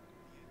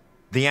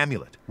 The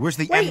amulet. Where's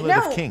the amulet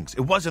of kings?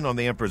 It wasn't on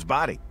the Emperor's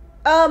body.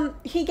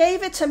 He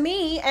gave it to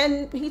me,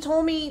 and he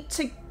told me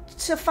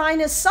to find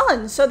his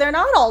son, so they're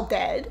not all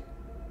dead.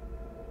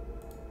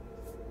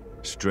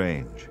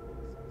 Strange.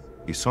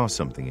 He saw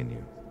something in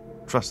you.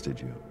 Trusted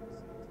you.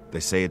 They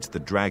say it's the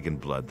dragon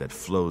blood that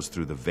flows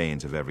through the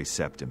veins of every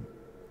septim.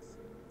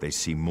 They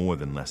see more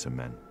than lesser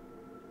men.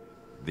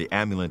 The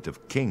amulet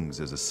of kings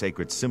is a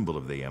sacred symbol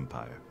of the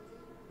Empire.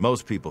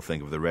 Most people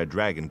think of the red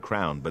dragon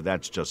crown, but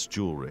that's just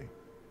jewelry.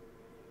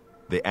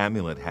 The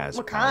amulet has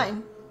what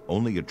kind?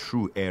 Only a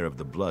true heir of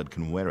the blood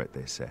can wear it,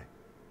 they say.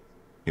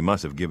 He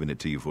must have given it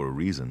to you for a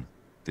reason.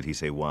 Did he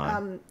say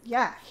why?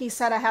 Yeah, he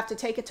said I have to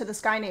take it to this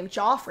guy named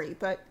Joffrey,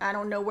 but I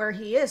don't know where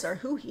he is or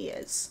who he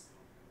is.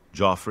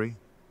 Joffrey?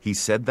 He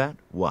said that?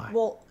 Why?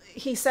 Well,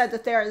 he said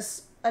that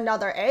there's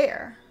another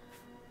heir.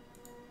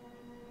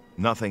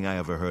 Nothing I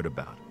ever heard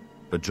about,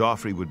 but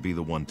Joffrey would be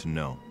the one to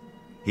know.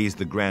 He's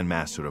the Grand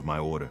Master of my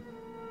order.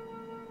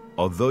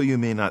 Although you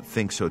may not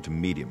think so to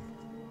meet him,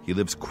 he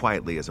lives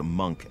quietly as a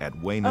monk at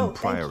Waynon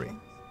Priory,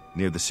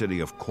 near the city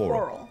of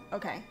Coral.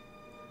 Okay.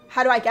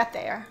 How do I get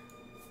there?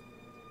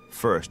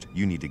 First,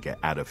 you need to get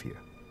out of here.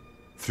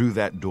 Through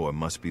that door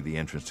must be the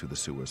entrance to the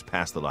sewers,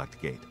 past the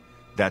locked gate.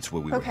 That's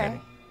where we were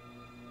heading.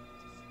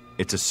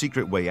 It's a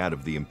secret way out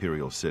of the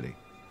Imperial City.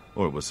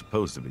 Or it was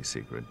supposed to be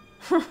secret.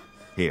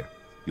 Here,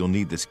 you'll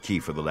need this key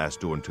for the last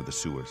door into the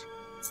sewers.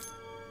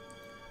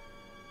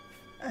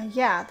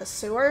 Yeah, the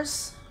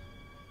sewers?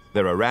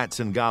 There are rats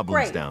and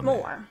goblins down there.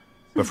 More.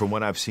 But from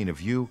what I've seen of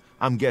you,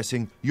 I'm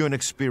guessing you're an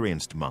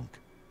experienced monk.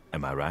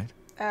 Am I right?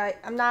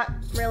 I'm not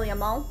really a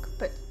monk,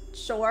 but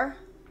sure.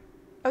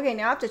 Okay,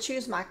 now I have to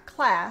choose my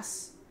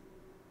class.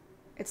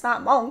 It's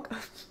not monk.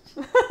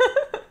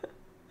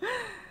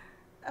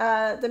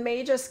 The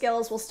major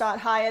skills will start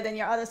higher than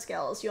your other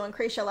skills. You'll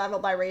increase your level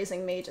by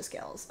raising major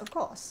skills. Of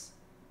course.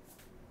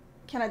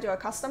 Can I do a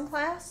custom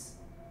class?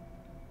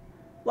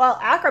 Well,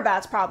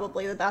 acrobat's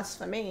probably the best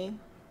for me.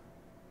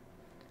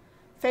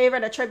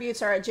 Favorite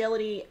attributes are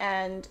agility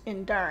and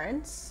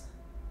endurance.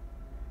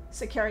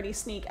 Security,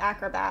 sneak,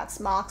 acrobats,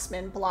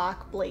 marksman,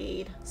 block,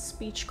 blade,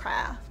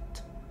 speechcraft.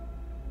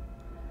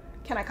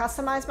 Can I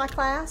customize my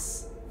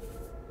class?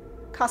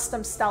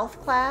 Custom stealth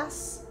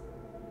class.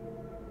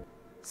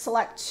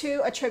 Select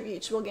 2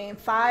 attributes. Will gain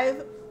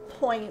 5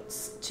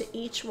 points to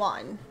each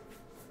one.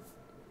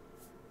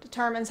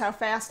 Determines how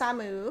fast I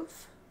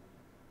move.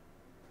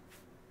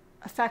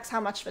 Affects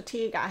how much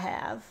fatigue I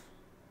have.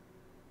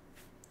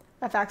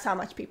 Affects how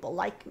much people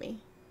like me.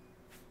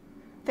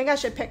 I think I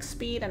should pick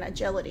speed and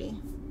agility.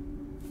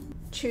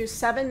 Choose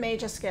 7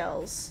 major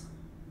skills.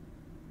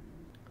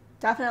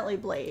 Definitely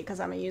blade, because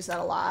I'm going to use that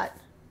a lot.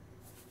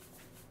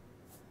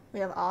 We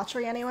have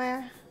archery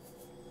anywhere?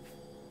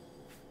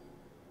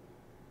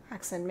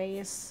 Axe and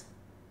mace.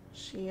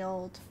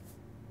 Shield.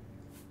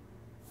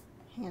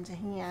 Hand to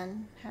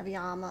hand. Heavy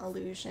armor.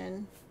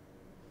 Illusion.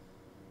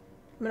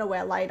 I'm going to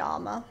wear light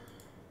armor.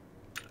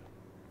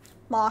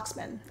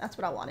 Marksman. That's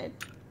what I wanted.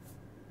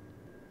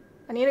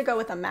 I need to go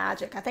with a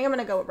magic. I think I'm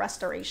going to go with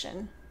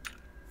restoration.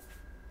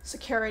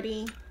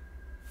 Security.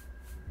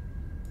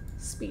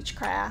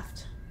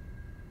 Speechcraft.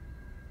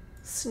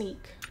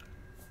 Sneak.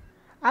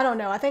 I don't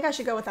know. I think I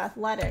should go with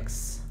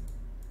athletics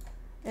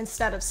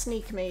instead of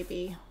sneak,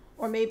 maybe.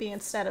 Or maybe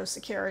instead of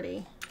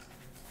security.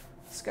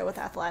 Let's go with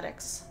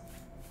athletics.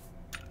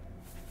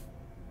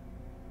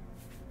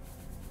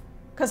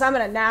 Because I'm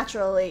going to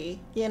naturally,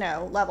 you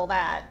know, level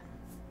that.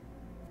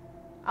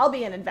 I'll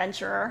be an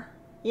adventurer,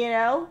 you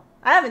know?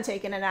 I haven't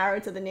taken an arrow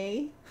to the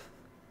knee.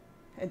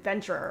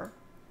 Adventurer.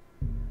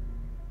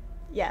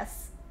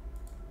 Yes.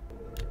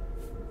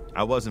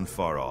 I wasn't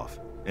far off.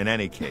 In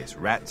any case,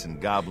 rats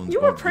and goblins. You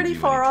were pretty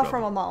far off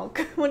from a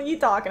monk. What are you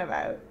talking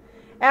about?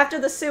 After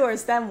the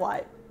sewers, then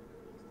what?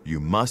 You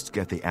must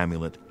get the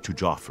amulet to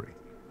Joffrey.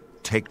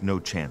 Take no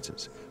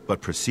chances, but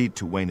proceed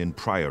to Waynon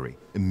Priory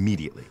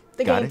immediately.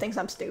 The game thinks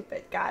I'm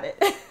stupid. Got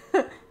it.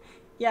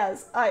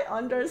 Yes, I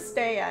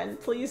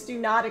understand. Please do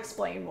not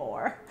explain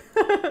more.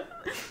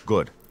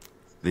 Good.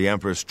 The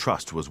Emperor's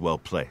trust was well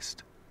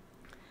placed.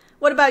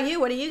 What about you?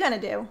 What are you going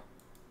to do?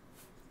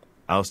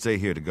 I'll stay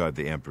here to guard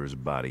the Emperor's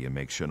body and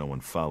make sure no one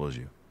follows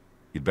you.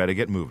 You'd better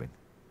get moving.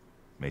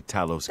 May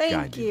Talos guide you.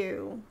 Thank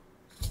you.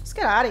 Let's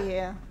get out of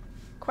here.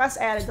 Quest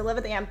added,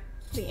 deliver the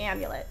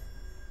amulet.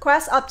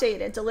 Quest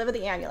updated, deliver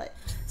the amulet.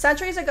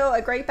 Centuries ago,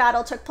 a great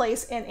battle took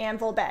place in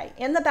Anvil Bay.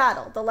 In the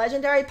battle, the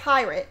legendary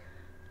pirate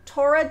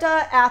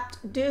Torada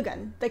Apt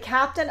Dugan, the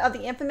captain of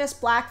the infamous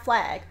Black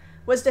Flag,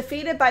 was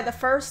defeated by the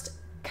first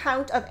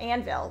Count of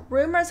Anvil.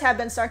 Rumors have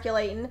been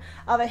circulating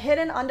of a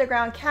hidden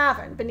underground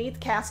cavern beneath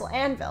Castle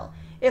Anvil.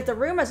 If the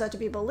rumors are to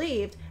be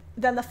believed,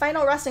 then the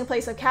final resting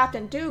place of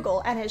Captain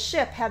Dougal and his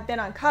ship have been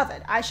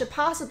uncovered. I should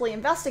possibly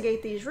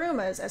investigate these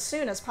rumors as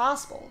soon as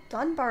possible.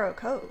 Dunbarrow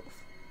Cove.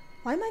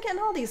 Why am I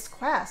getting all these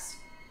quests?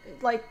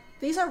 Like,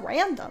 these are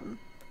random.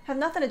 Have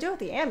nothing to do with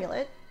the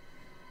amulet.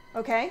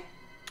 Okay.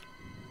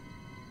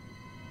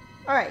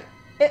 Alright.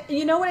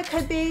 You know what it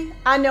could be?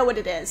 I know what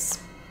it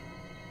is.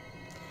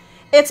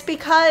 It's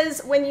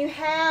because when you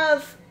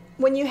have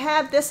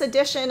this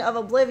edition of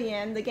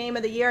Oblivion, the Game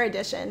of the Year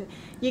edition,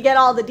 you get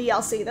all the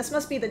DLC. This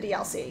must be the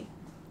DLC.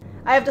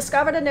 I have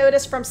discovered a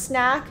notice from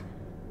Snack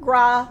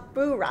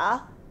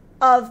Grabura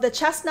of the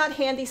Chestnut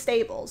Handy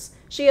Stables.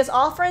 She is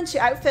offering to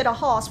outfit a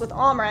horse with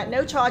armor at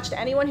no charge to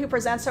anyone who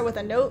presents her with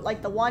a note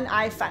like the one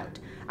I found.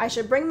 I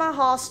should bring my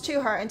horse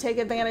to her and take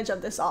advantage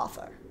of this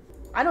offer.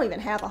 I don't even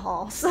have a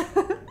horse.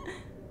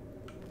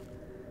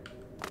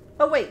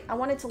 Oh wait, I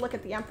wanted to look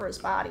at the Emperor's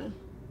body.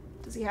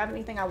 Does he have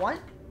anything I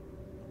want?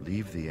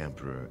 Leave the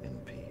Emperor in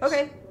peace.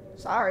 Okay,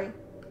 sorry.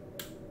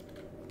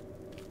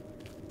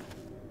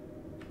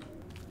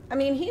 I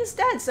mean, he's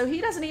dead, so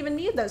he doesn't even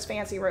need those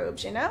fancy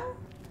robes, you know?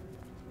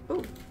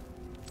 Ooh.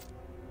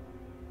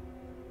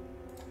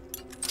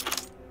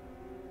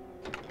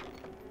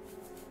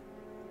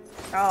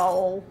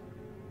 Oh.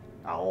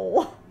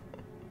 Oh.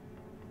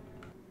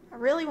 I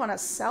really want to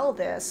sell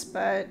this,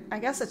 but I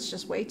guess it's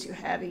just way too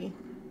heavy.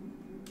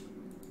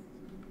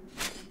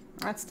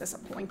 That's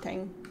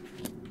disappointing.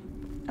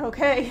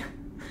 Okay.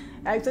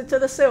 Exit to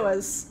the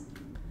sewers.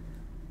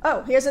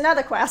 Oh, here's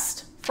another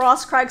quest.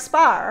 Frostcrag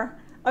Spire.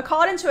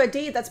 According to a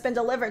deed that's been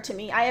delivered to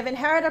me, I have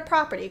inherited a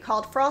property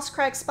called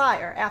Frostcrag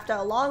Spire after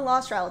a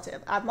long-lost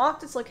relative. I've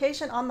marked its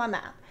location on my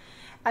map.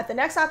 At the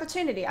next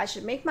opportunity, I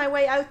should make my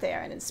way out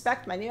there and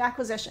inspect my new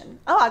acquisition.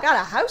 Oh, I got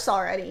a house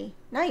already.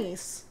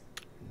 Nice.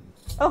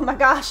 Oh my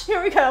gosh,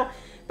 here we go.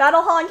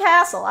 Battlehorn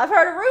Castle. I've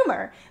heard a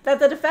rumor that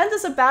the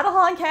defenders of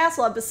Battlehorn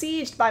Castle are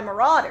besieged by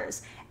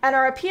marauders and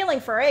are appealing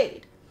for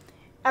aid.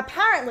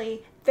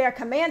 Apparently, their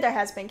commander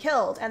has been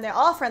killed, and they're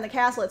offering the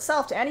castle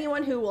itself to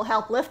anyone who will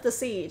help lift the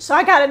siege. So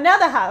I got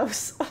another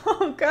house.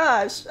 Oh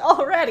gosh,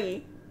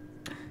 already.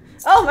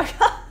 Oh my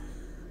god.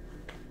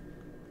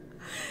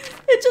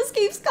 It just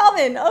keeps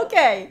coming.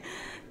 Okay.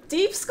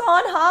 Deep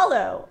Scorn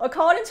Hollow.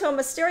 According to a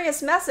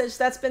mysterious message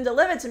that's been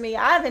delivered to me,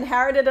 I have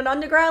inherited an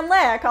underground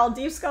lair called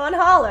Deep Scorn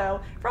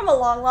Hollow from a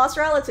long-lost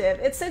relative.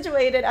 It's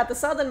situated at the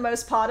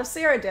southernmost part of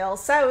Cyrodiil,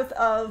 south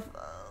of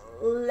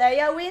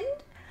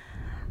Leyawind.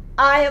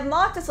 I have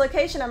marked its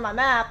location on my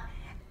map.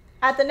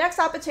 At the next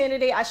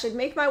opportunity, I should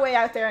make my way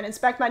out there and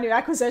inspect my new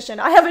acquisition.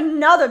 I have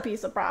another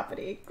piece of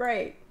property.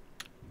 Great.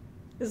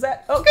 Is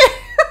that okay?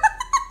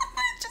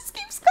 It just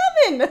keeps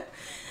coming.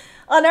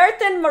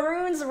 Unearthing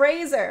Maroon's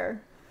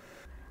Razor.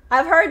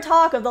 I've heard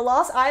talk of the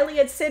lost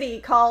Iliad city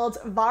called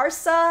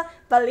Varsa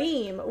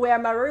Balim, where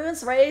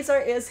Maroon's Razor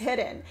is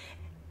hidden.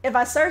 If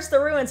I search the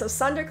ruins of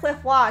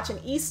Sundercliff Watch in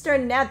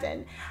eastern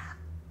Nevin,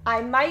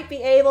 I might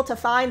be able to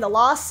find the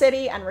lost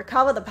city and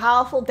recover the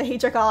powerful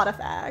Daedric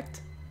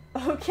artifact.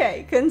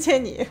 Okay,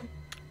 continue.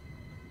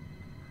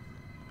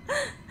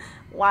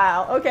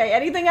 Wow, okay,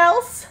 anything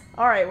else?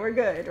 Alright, we're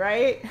good,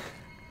 right?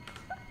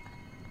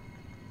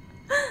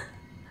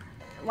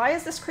 Why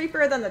is this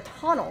creepier than the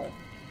tunnel?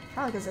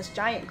 Probably because this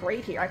giant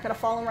grate here. I could have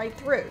fallen right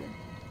through.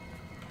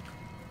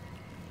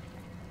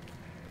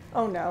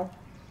 Oh no.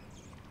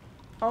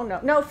 Oh no.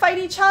 No, fight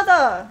each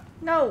other!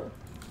 No!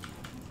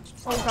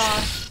 Oh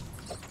gosh.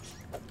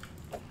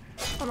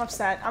 I'm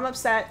upset. I'm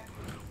upset.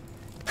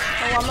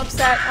 Oh, I'm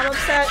upset. I'm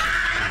upset.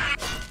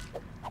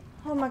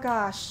 Oh my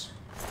gosh.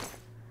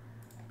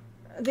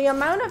 The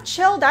amount of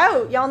chilled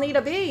out y'all need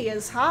to be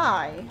is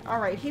high.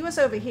 Alright, he was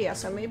over here,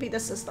 so maybe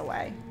this is the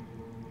way.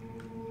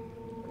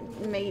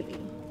 Maybe.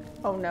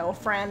 Oh no, a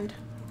friend.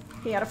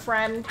 He had a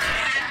friend.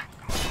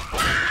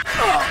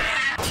 Oh.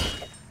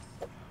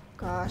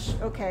 Gosh,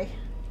 okay.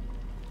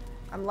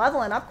 I'm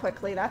leveling up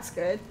quickly, that's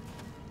good.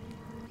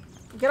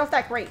 Get off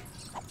that grate.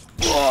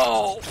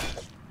 Whoa!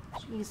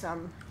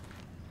 Jeez,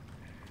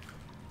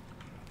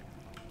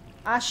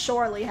 I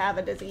surely have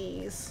a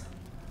disease.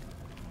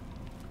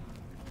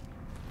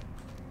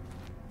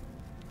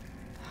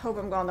 Hope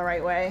I'm going the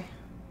right way.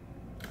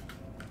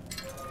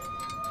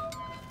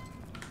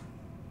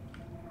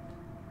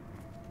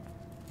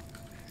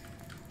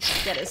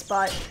 Get his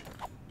butt.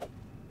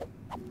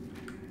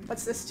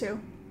 What's this to?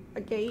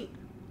 A gate?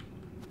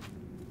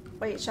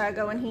 Wait, should I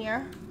go in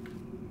here?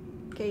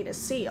 Gate is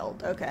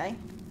sealed, okay.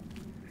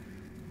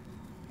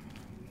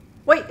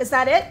 Wait, is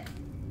that it?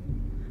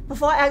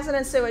 Before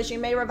exiting sewers, you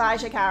may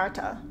revise your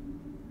character.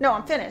 No,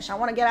 I'm finished. I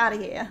want to get out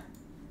of here.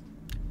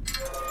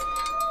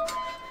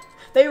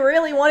 They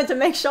really wanted to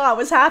make sure I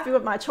was happy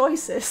with my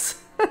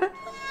choices.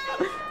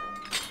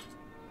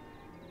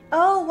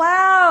 Oh,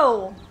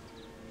 wow.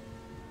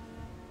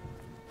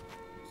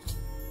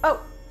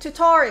 Oh,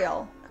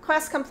 tutorial.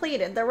 Quest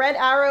completed. The red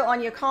arrow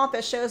on your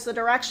compass shows the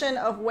direction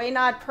of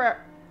Waynod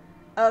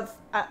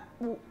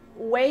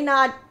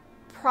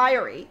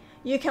Priory.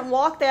 You can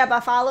walk there by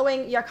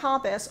following your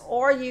compass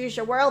or use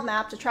your world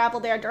map to travel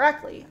there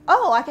directly.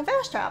 Oh, I can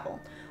fast travel.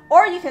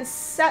 Or you can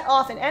set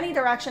off in any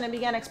direction and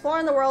begin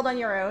exploring the world on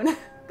your own.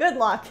 Good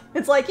luck.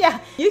 It's like,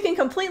 yeah, you can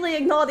completely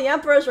ignore the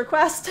Emperor's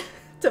request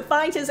to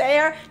find his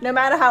heir, no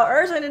matter how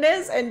urgent it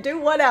is, and do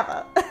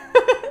whatever.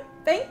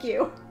 Thank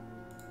you.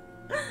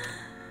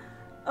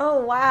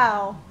 Oh,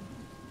 wow.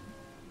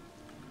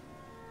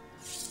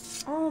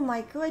 Oh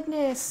my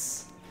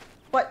goodness.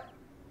 What?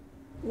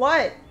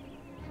 What?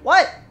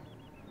 What?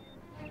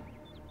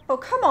 Oh,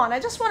 come on. I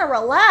just want to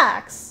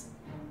relax.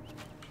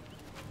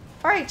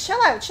 Alright, chill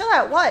out, chill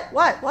out. What?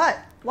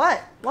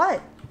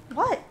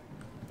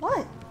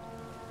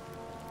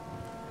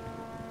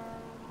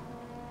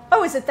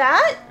 Oh, is it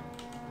that?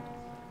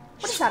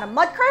 What is that, a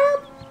mud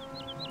crab?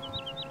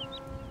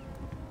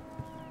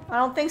 I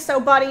don't think so,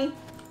 buddy.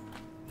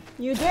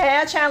 You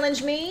dare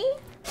challenge me?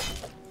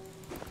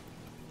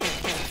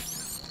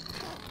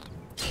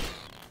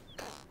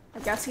 I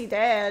guess he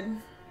did.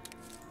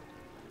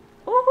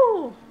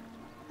 Ooh.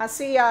 I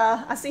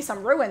see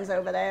some ruins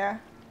over there.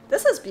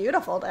 This is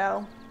beautiful,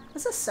 though.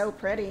 This is so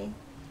pretty.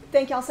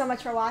 Thank y'all so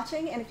much for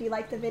watching, and if you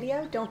liked the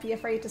video, don't be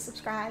afraid to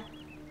subscribe.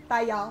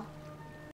 Bye, y'all.